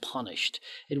I was punished.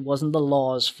 It wasn't the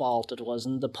law's fault. It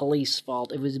wasn't the police's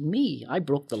fault. It was me. I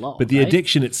broke the law. But the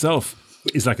addiction itself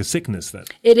is like a sickness then.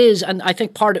 It is. And I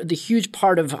think the huge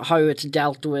part of how it's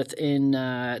dealt with in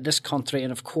this country,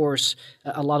 and of course,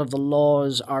 a lot of the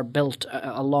laws are built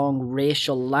along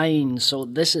racial lines. So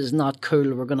this is not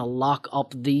cool. We're going to lock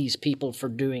up these people for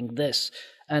doing this.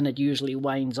 And it usually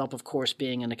winds up, of course,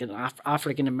 being an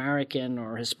African-American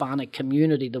or Hispanic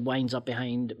community that winds up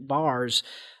behind bars.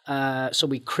 So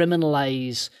we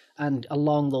criminalize and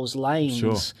along those lines.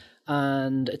 Sure.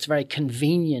 And it's very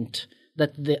convenient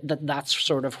that's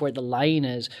sort of where the line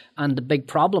is. And the big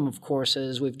problem, of course,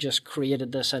 is we've just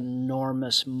created this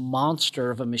enormous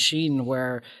monster of a machine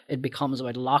where it becomes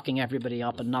about locking everybody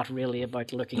up and not really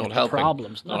about looking at the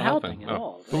problems. Not helping at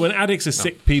all. Right? But when addicts are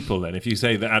sick people, then, if you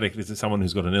say the addict is someone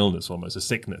who's got an illness, almost a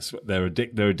sickness, their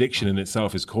addiction in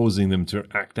itself is causing them to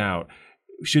act out.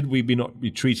 Should we not be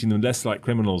treating them less like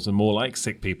criminals and more like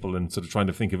sick people and sort of trying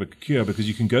to think of a cure? Because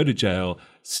you can go to jail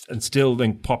and still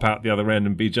then pop out the other end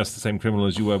and be just the same criminal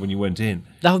as you were when you went in.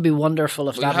 That would be wonderful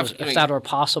if that were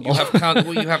possible.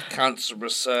 You have cancer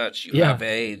research, you have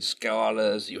AIDS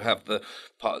galas, you have the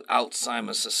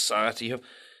Alzheimer's Society.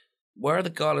 Where are the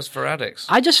galas for addicts?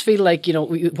 I just feel like,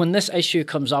 when this issue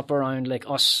comes up around like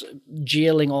us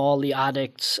jailing all the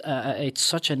addicts, it's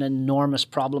such an enormous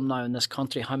problem now in this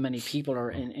country, how many people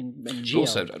are in jail.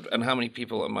 Also, and how many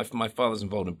people, my father's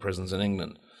involved in prisons in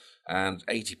England, and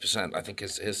 80%, I think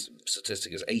his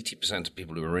statistic is 80% of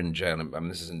people who are in jail, I mean,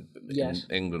 this is in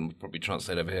England, we'll probably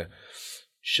translate over here,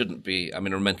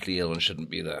 are mentally ill and shouldn't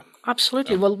be there.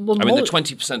 Absolutely. The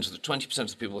 20% of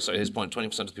the people, sorry, his point,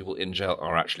 20% of the people in jail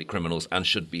are actually criminals and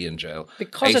should be in jail.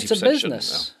 Because it's a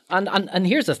business. And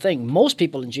here's the thing, most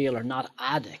people in jail are not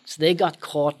addicts. They got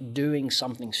caught doing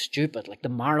something stupid. Like the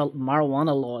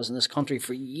marijuana laws in this country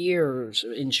for years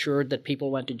ensured that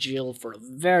people went to jail for a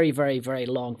very, very, very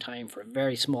long time for a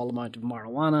very small amount of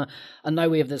marijuana. And now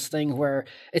we have this thing where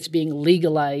it's being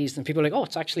legalized and people are like, oh,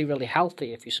 it's actually really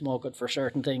healthy if you smoke it for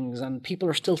certain things. And people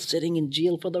are still sitting in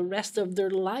jail for the rest of their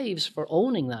lives for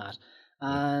owning that.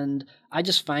 And I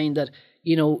just find that,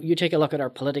 you take a look at our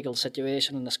political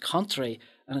situation in this country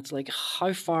and it's like,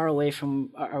 how far away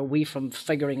are we from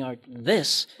figuring out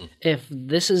this if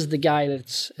this is the guy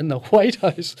that's in the White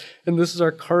House and this is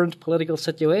our current political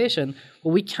situation?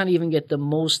 Well, we can't even get the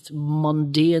most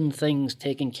mundane things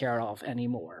taken care of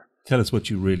anymore. Tell us what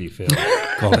you really feel,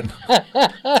 Colin. I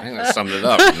think that summed it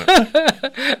up, isn't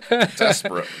it?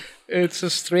 Desperate. It's a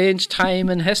strange time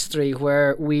in history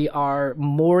where we are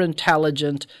more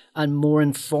intelligent and more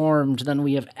informed than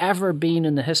we have ever been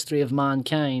in the history of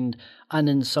mankind. And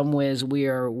in some ways, we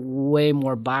are way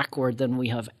more backward than we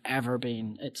have ever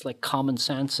been. It's like common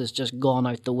sense has just gone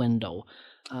out the window.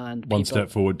 And one step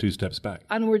forward, 2 steps back.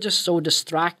 And we're just so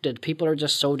distracted. People are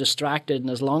just so distracted. And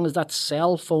as long as that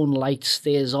cell phone light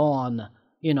stays on,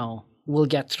 we'll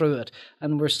get through it.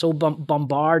 And we're so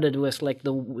bombarded with like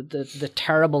the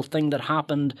terrible thing that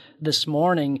happened this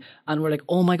morning. And we're like,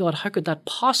 oh my God, how could that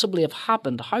possibly have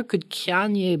happened? How could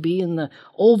Kanye be in the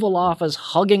Oval Office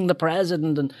hugging the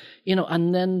president? And,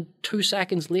 and then 2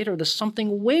 seconds later, there's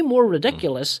something way more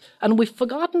ridiculous. And we've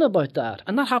forgotten about that.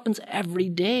 And that happens every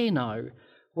day now.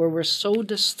 where we're so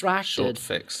distracted Short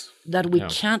fix. that we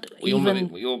can't You're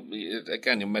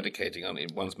medicating, aren't you?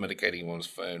 One's medicating one's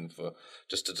phone for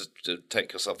just to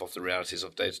take yourself off the realities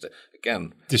of day to day.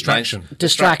 Again, Distraction.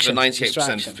 Distraction.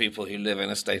 98% of people who live in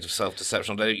a state of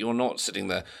self-deception, you're not sitting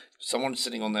there. Someone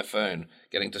sitting on their phone,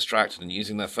 getting distracted and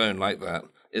using their phone like that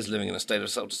is living in a state of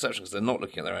self-deception because they're not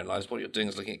looking at their own lives. What you're doing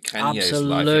is looking at Kanye's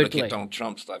life, you're looking at Donald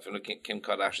Trump's life, you're looking at Kim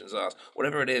Kardashian's ass.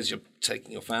 Whatever it is, you're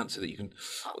taking your fancy that you can.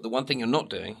 The one thing you're not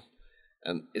doing,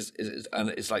 and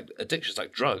it's like addiction, it's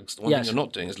like drugs. The one thing you're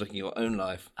not doing is looking at your own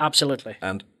life. Absolutely.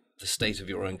 And the state of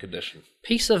your own condition.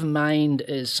 Peace of mind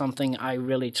is something I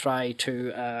really try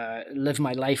to live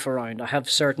my life around. I have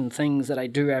certain things that I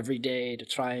do every day to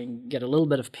try and get a little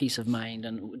bit of peace of mind.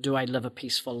 And do I live a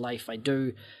peaceful life? I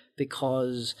do,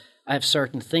 because I have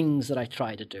certain things that I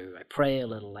try to do. I pray a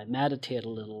little, I meditate a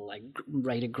little, I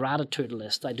write a gratitude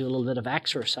list, I do a little bit of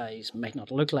exercise. Might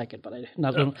not look like it, but I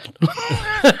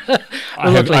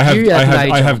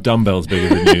have dumbbells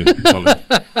bigger than you, Colin.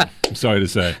 I'm sorry to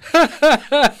say.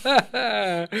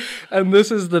 And this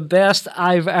is the best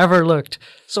I've ever looked.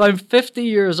 So I'm 50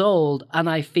 years old and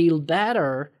I feel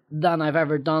better than I've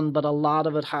ever done, but a lot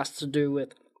of it has to do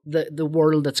with the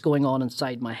world that's going on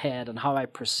inside my head, and how I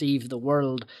perceive the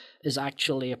world is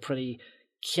actually a pretty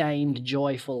kind,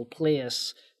 joyful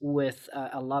place with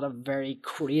a lot of very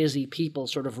crazy people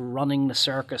sort of running the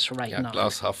circus right now.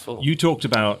 Glass half full. You talked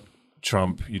about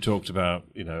Trump. You talked about,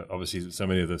 obviously so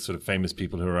many of the sort of famous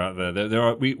people who are out there.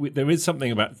 There is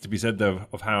something about to be said though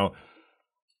of how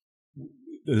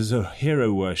there's a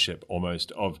hero worship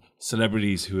almost of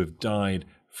celebrities who have died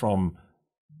from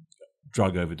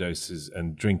drug overdoses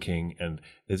and drinking, and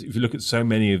if you look at so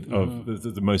many of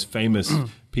the most famous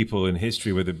people in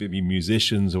history, whether it be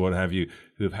musicians or what have you,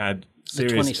 who have had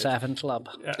serious... The 27 Club.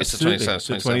 It's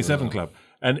the 27 Club.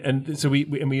 And so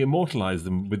we immortalize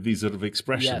them with these sort of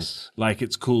expressions, like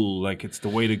it's cool, like it's the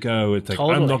way to go. It's like,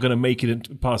 I'm not going to make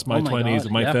it past my 20s or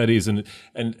my 30s.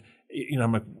 And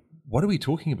I'm like, what are we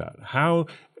talking about? How,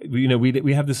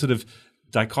 we have this sort of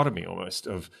dichotomy almost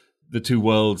of the two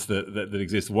worlds that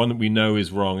exist. One that we know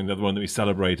is wrong, and the other one that we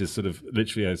celebrate is sort of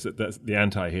literally as that's the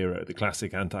anti-hero, the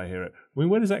classic anti-hero. I mean,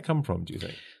 where does that come from, do you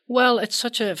think? Well, it's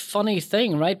such a funny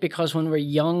thing, right? Because when we're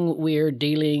young, we're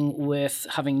dealing with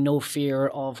having no fear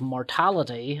of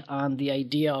mortality, and the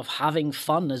idea of having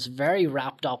fun is very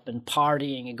wrapped up in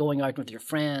partying and going out with your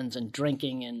friends and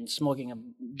drinking and smoking a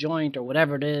joint or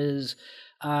whatever it is.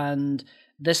 And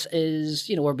this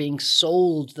is, we're being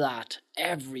sold that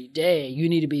every day. You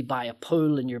need to be by a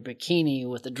pool in your bikini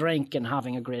with a drink and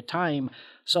having a great time.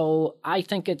 So I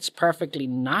think it's perfectly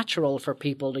natural for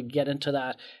people to get into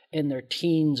that in their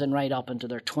teens and right up into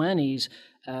their 20s.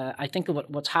 I think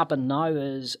what's happened now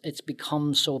is it's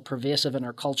become so pervasive in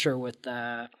our culture with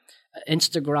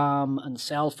Instagram and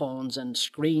cell phones and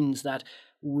screens that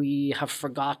we have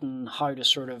forgotten how to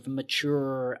sort of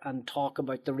mature and talk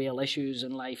about the real issues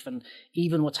in life. And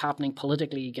even what's happening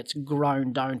politically gets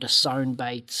ground down to sound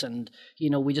bites, and,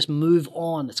 we just move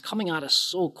on. It's coming at us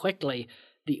so quickly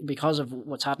because of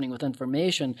what's happening with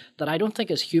information that I don't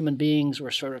think as human beings we're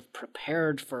sort of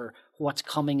prepared for what's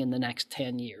coming in the next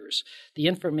 10 years. The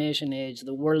information age,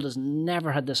 the world has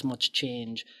never had this much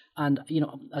change. And,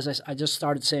 as I just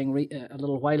started saying a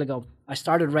little while ago, I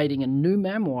started writing a new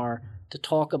memoir to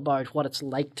talk about what it's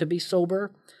like to be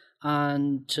sober.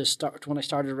 And when I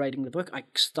started writing the book, I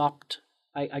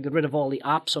got rid of all the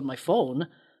apps on my phone,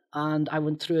 and I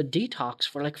went through a detox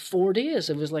for like 4 days.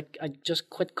 It was like I just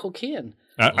quit cocaine.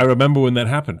 I remember when that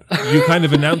happened. You kind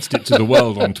of announced it to the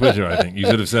world on Twitter, I think. You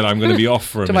sort of said, I'm going to be off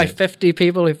for a minute. To my 50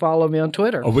 people who follow me on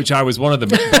Twitter. Of which I was one of them.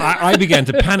 I began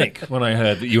to panic when I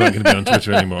heard that you weren't going to be on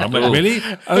Twitter anymore. I'm like, really?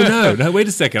 Oh, no, wait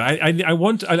a second.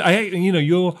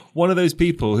 You're one of those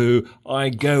people who I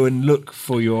go and look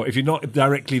for if you're not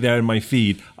directly there in my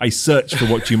feed, I search for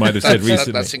what you might have said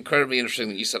recently. That's incredibly interesting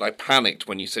that you said I panicked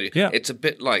when you said it. Yeah. It's a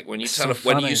bit like when you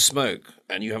when you smoke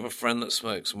and you have a friend that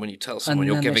smokes, and when you tell someone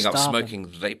you're giving up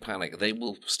smoking, they panic. They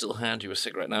will still hand you a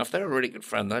cigarette. Now, if they're a really good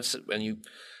friend,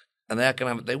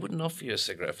 they wouldn't offer you a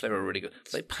cigarette if they were really good.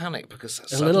 They panic because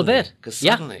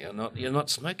suddenly you're not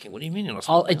smoking. What do you mean you're not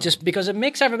smoking? Just because it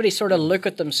makes everybody sort of look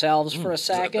at themselves for a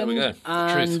second. There we go.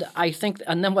 And I think,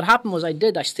 and then what happened was I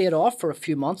stayed off for a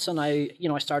few months, and I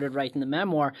started writing the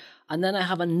memoir, and then I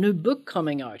have a new book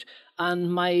coming out,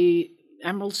 and my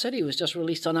Emerald City was just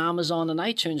released on Amazon and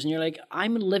iTunes, and you're like,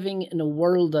 I'm living in a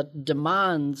world that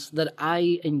demands that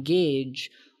I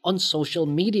engage on social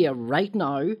media right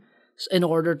now in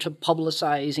order to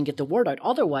publicize and get the word out.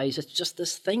 Otherwise, it's just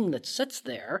this thing that sits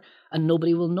there and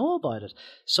nobody will know about it.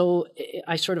 So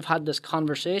I sort of had this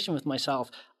conversation with myself.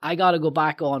 I got to go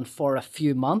back on for a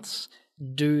few months,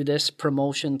 do this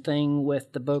promotion thing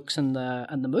with the books and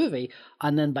the movie,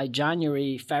 and then by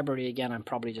January, February again, I'm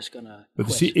probably just going to But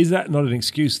quit. see, is that not an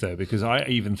excuse though? Because I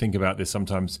even think about this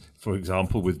sometimes, for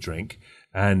example, with drink,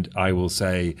 and I will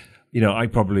say, I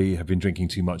probably have been drinking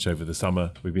too much over the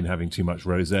summer. We've been having too much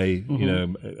rosé,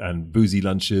 and boozy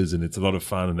lunches, and it's a lot of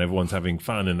fun, and everyone's having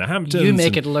fun in the Hamptons. You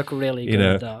make it look really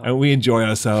good, though. And we enjoy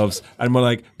ourselves. And we're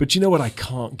like, but you know what? I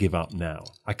can't give up now.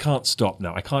 I can't stop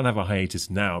now. I can't have a hiatus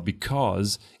now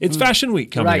because it's Fashion Week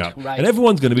coming up. Right. And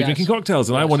everyone's going to be Yes. drinking cocktails,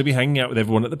 and I want to be hanging out with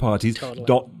everyone at the parties, Totally.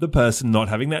 not the person not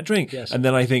having that drink. Yes. And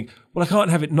then I think, well, I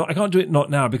can't do it not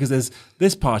now because there's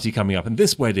this party coming up and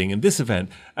this wedding and this event.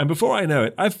 And before I know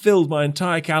it, I've filled my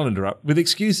entire calendar up with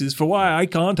excuses for why I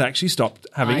can't actually stop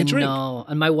having a drink. I know.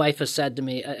 And my wife has said to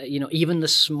me, even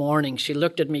this morning, she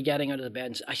looked at me getting out of the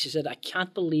bed and she said, I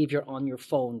can't believe you're on your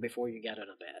phone before you get out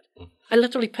of bed. I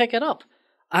literally pick it up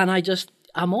and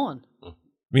I'm on.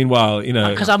 Meanwhile,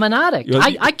 Because I'm an addict.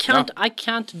 I can't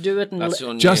do it. That's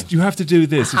on you have to do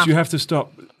this. You have to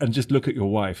stop and just look at your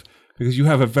wife. Because you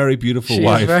have a very beautiful She is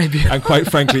wife. very beautiful. And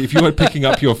quite frankly, if you were picking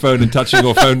up your phone and touching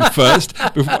your phone first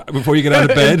before you get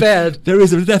out of bed, there is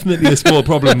definitely a small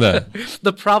problem there.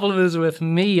 The problem is with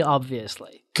me,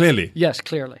 obviously. Clearly. Yes,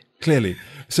 clearly.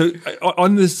 So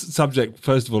on this subject,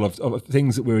 first of all, of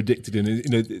things that we're addicted in,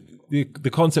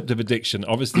 the concept of addiction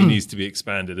obviously needs to be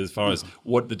expanded as far as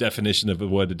what the definition of the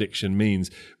word addiction means,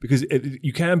 because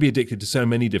you can be addicted to so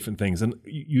many different things. And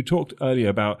you talked earlier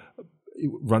about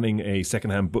running a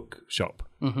secondhand book shop.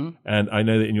 Mm-hmm. And I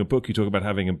know that in your book you talk about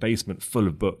having a basement full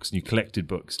of books and you collected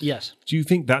books. Yes. Do you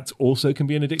think that's also can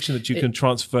be an addiction, that you can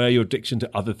transfer your addiction to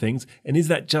other things? And is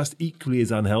that just equally as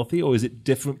unhealthy, or is it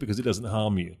different because it doesn't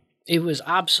harm you? It was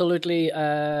absolutely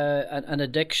an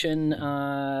addiction,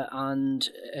 and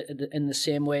in the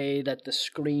same way that the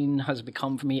screen has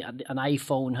become for me, an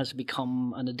iPhone has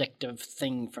become an addictive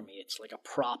thing for me. It's like a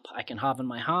prop I can have in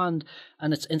my hand,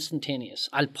 and it's instantaneous.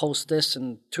 I'll post this,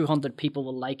 and 200 people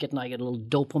will like it, and I get a little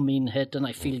dopamine hit, and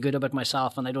I feel good about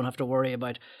myself, and I don't have to worry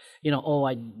about,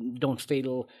 I don't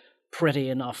feel pretty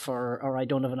enough, or I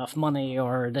don't have enough money,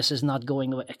 or this is not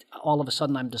going away. All of a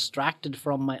sudden I'm distracted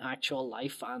from my actual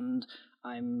life, and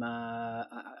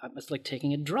it's like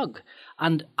taking a drug.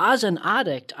 And as an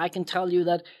addict, I can tell you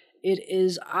that it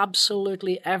is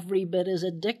absolutely every bit as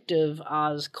addictive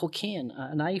as cocaine.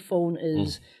 An iPhone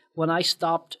is, when I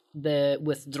stopped the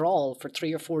withdrawal for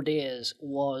 3 or 4 days,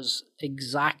 was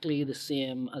exactly the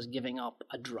same as giving up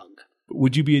a drug.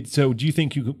 Would you be so? Do you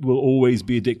think you will always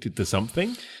be addicted to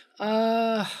something?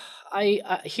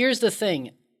 Here's the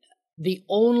thing. The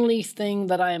only thing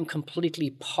that I am completely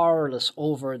powerless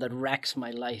over that wrecks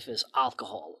my life is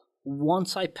alcohol.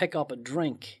 Once I pick up a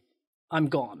drink, I'm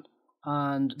gone.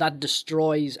 And that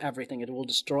destroys everything. It will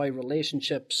destroy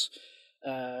relationships,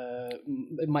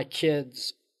 my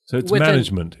kids. So it's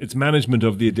management. It's management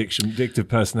of the addictive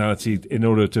personality in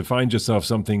order to find yourself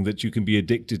something that you can be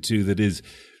addicted to that is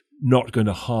not going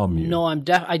to harm you. No,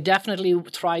 I definitely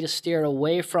try to steer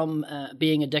away from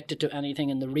being addicted to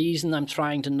anything. And the reason I'm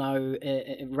trying to now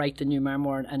write the new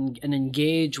memoir and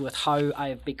engage with how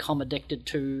I've become addicted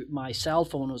to my cell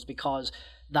phone was because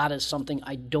that is something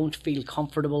I don't feel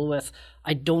comfortable with.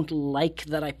 I don't like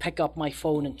that I pick up my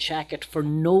phone and check it for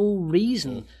no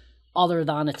reason other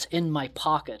than it's in my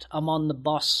pocket. I'm on the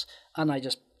bus and I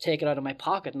just take it out of my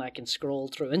pocket and I can scroll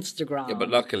through Instagram. Yeah, but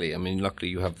luckily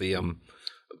you have the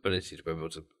ability to be able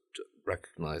to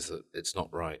recognize that it's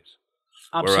not right.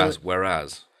 Absolutely.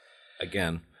 Whereas,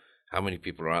 again, how many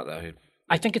people are out there who...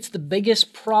 I think it's the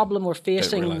biggest problem we're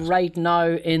facing right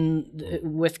now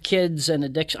with kids and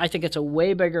addiction. I think it's a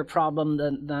way bigger problem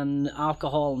than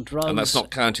alcohol and drugs. And that's not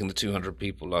counting the 200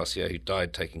 people last year who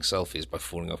died taking selfies by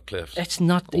falling off cliffs. It's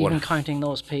not even counting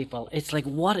those people. It's like,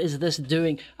 what is this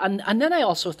doing? And then I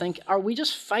also think, are we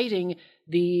just fighting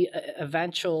the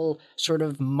eventual sort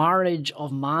of marriage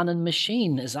of man and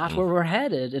machine? Is that where we're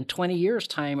headed? In 20 years'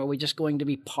 time, are we just going to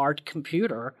be part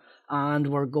computer and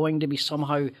we're going to be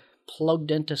somehow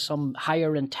plugged into some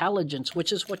higher intelligence,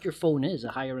 which is what your phone is,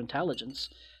 a higher intelligence?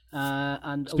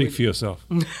 And speak for yourself.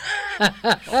 And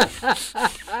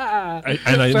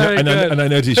I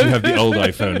notice you have the old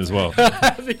iPhone as well.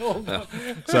 The old one.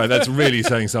 So that's really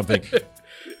saying something.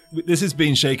 This has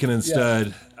been Shaken and Stirred.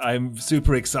 Yes. I'm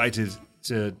super excited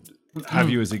to have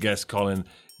you as a guest, Colin.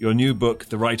 Your new book,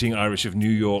 The Writing Irish of New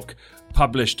York,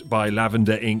 published by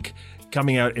Lavender Ink,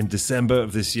 coming out in December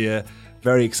of this year.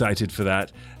 Very excited for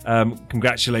that.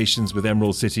 Congratulations with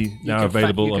Emerald City, now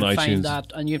available on iTunes. Find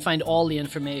that, and you can find all the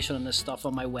information on this stuff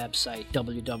on my website,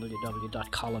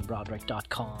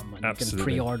 www.colinbroderick.com, and you can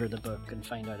pre-order the book and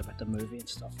find out about the movie and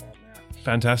stuff on there.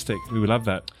 Fantastic. We would love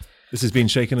that. This has been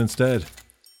Shaken and Stirred.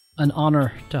 An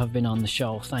honour to have been on the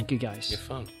show. Thank you, guys. You're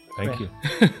fun. Thank you.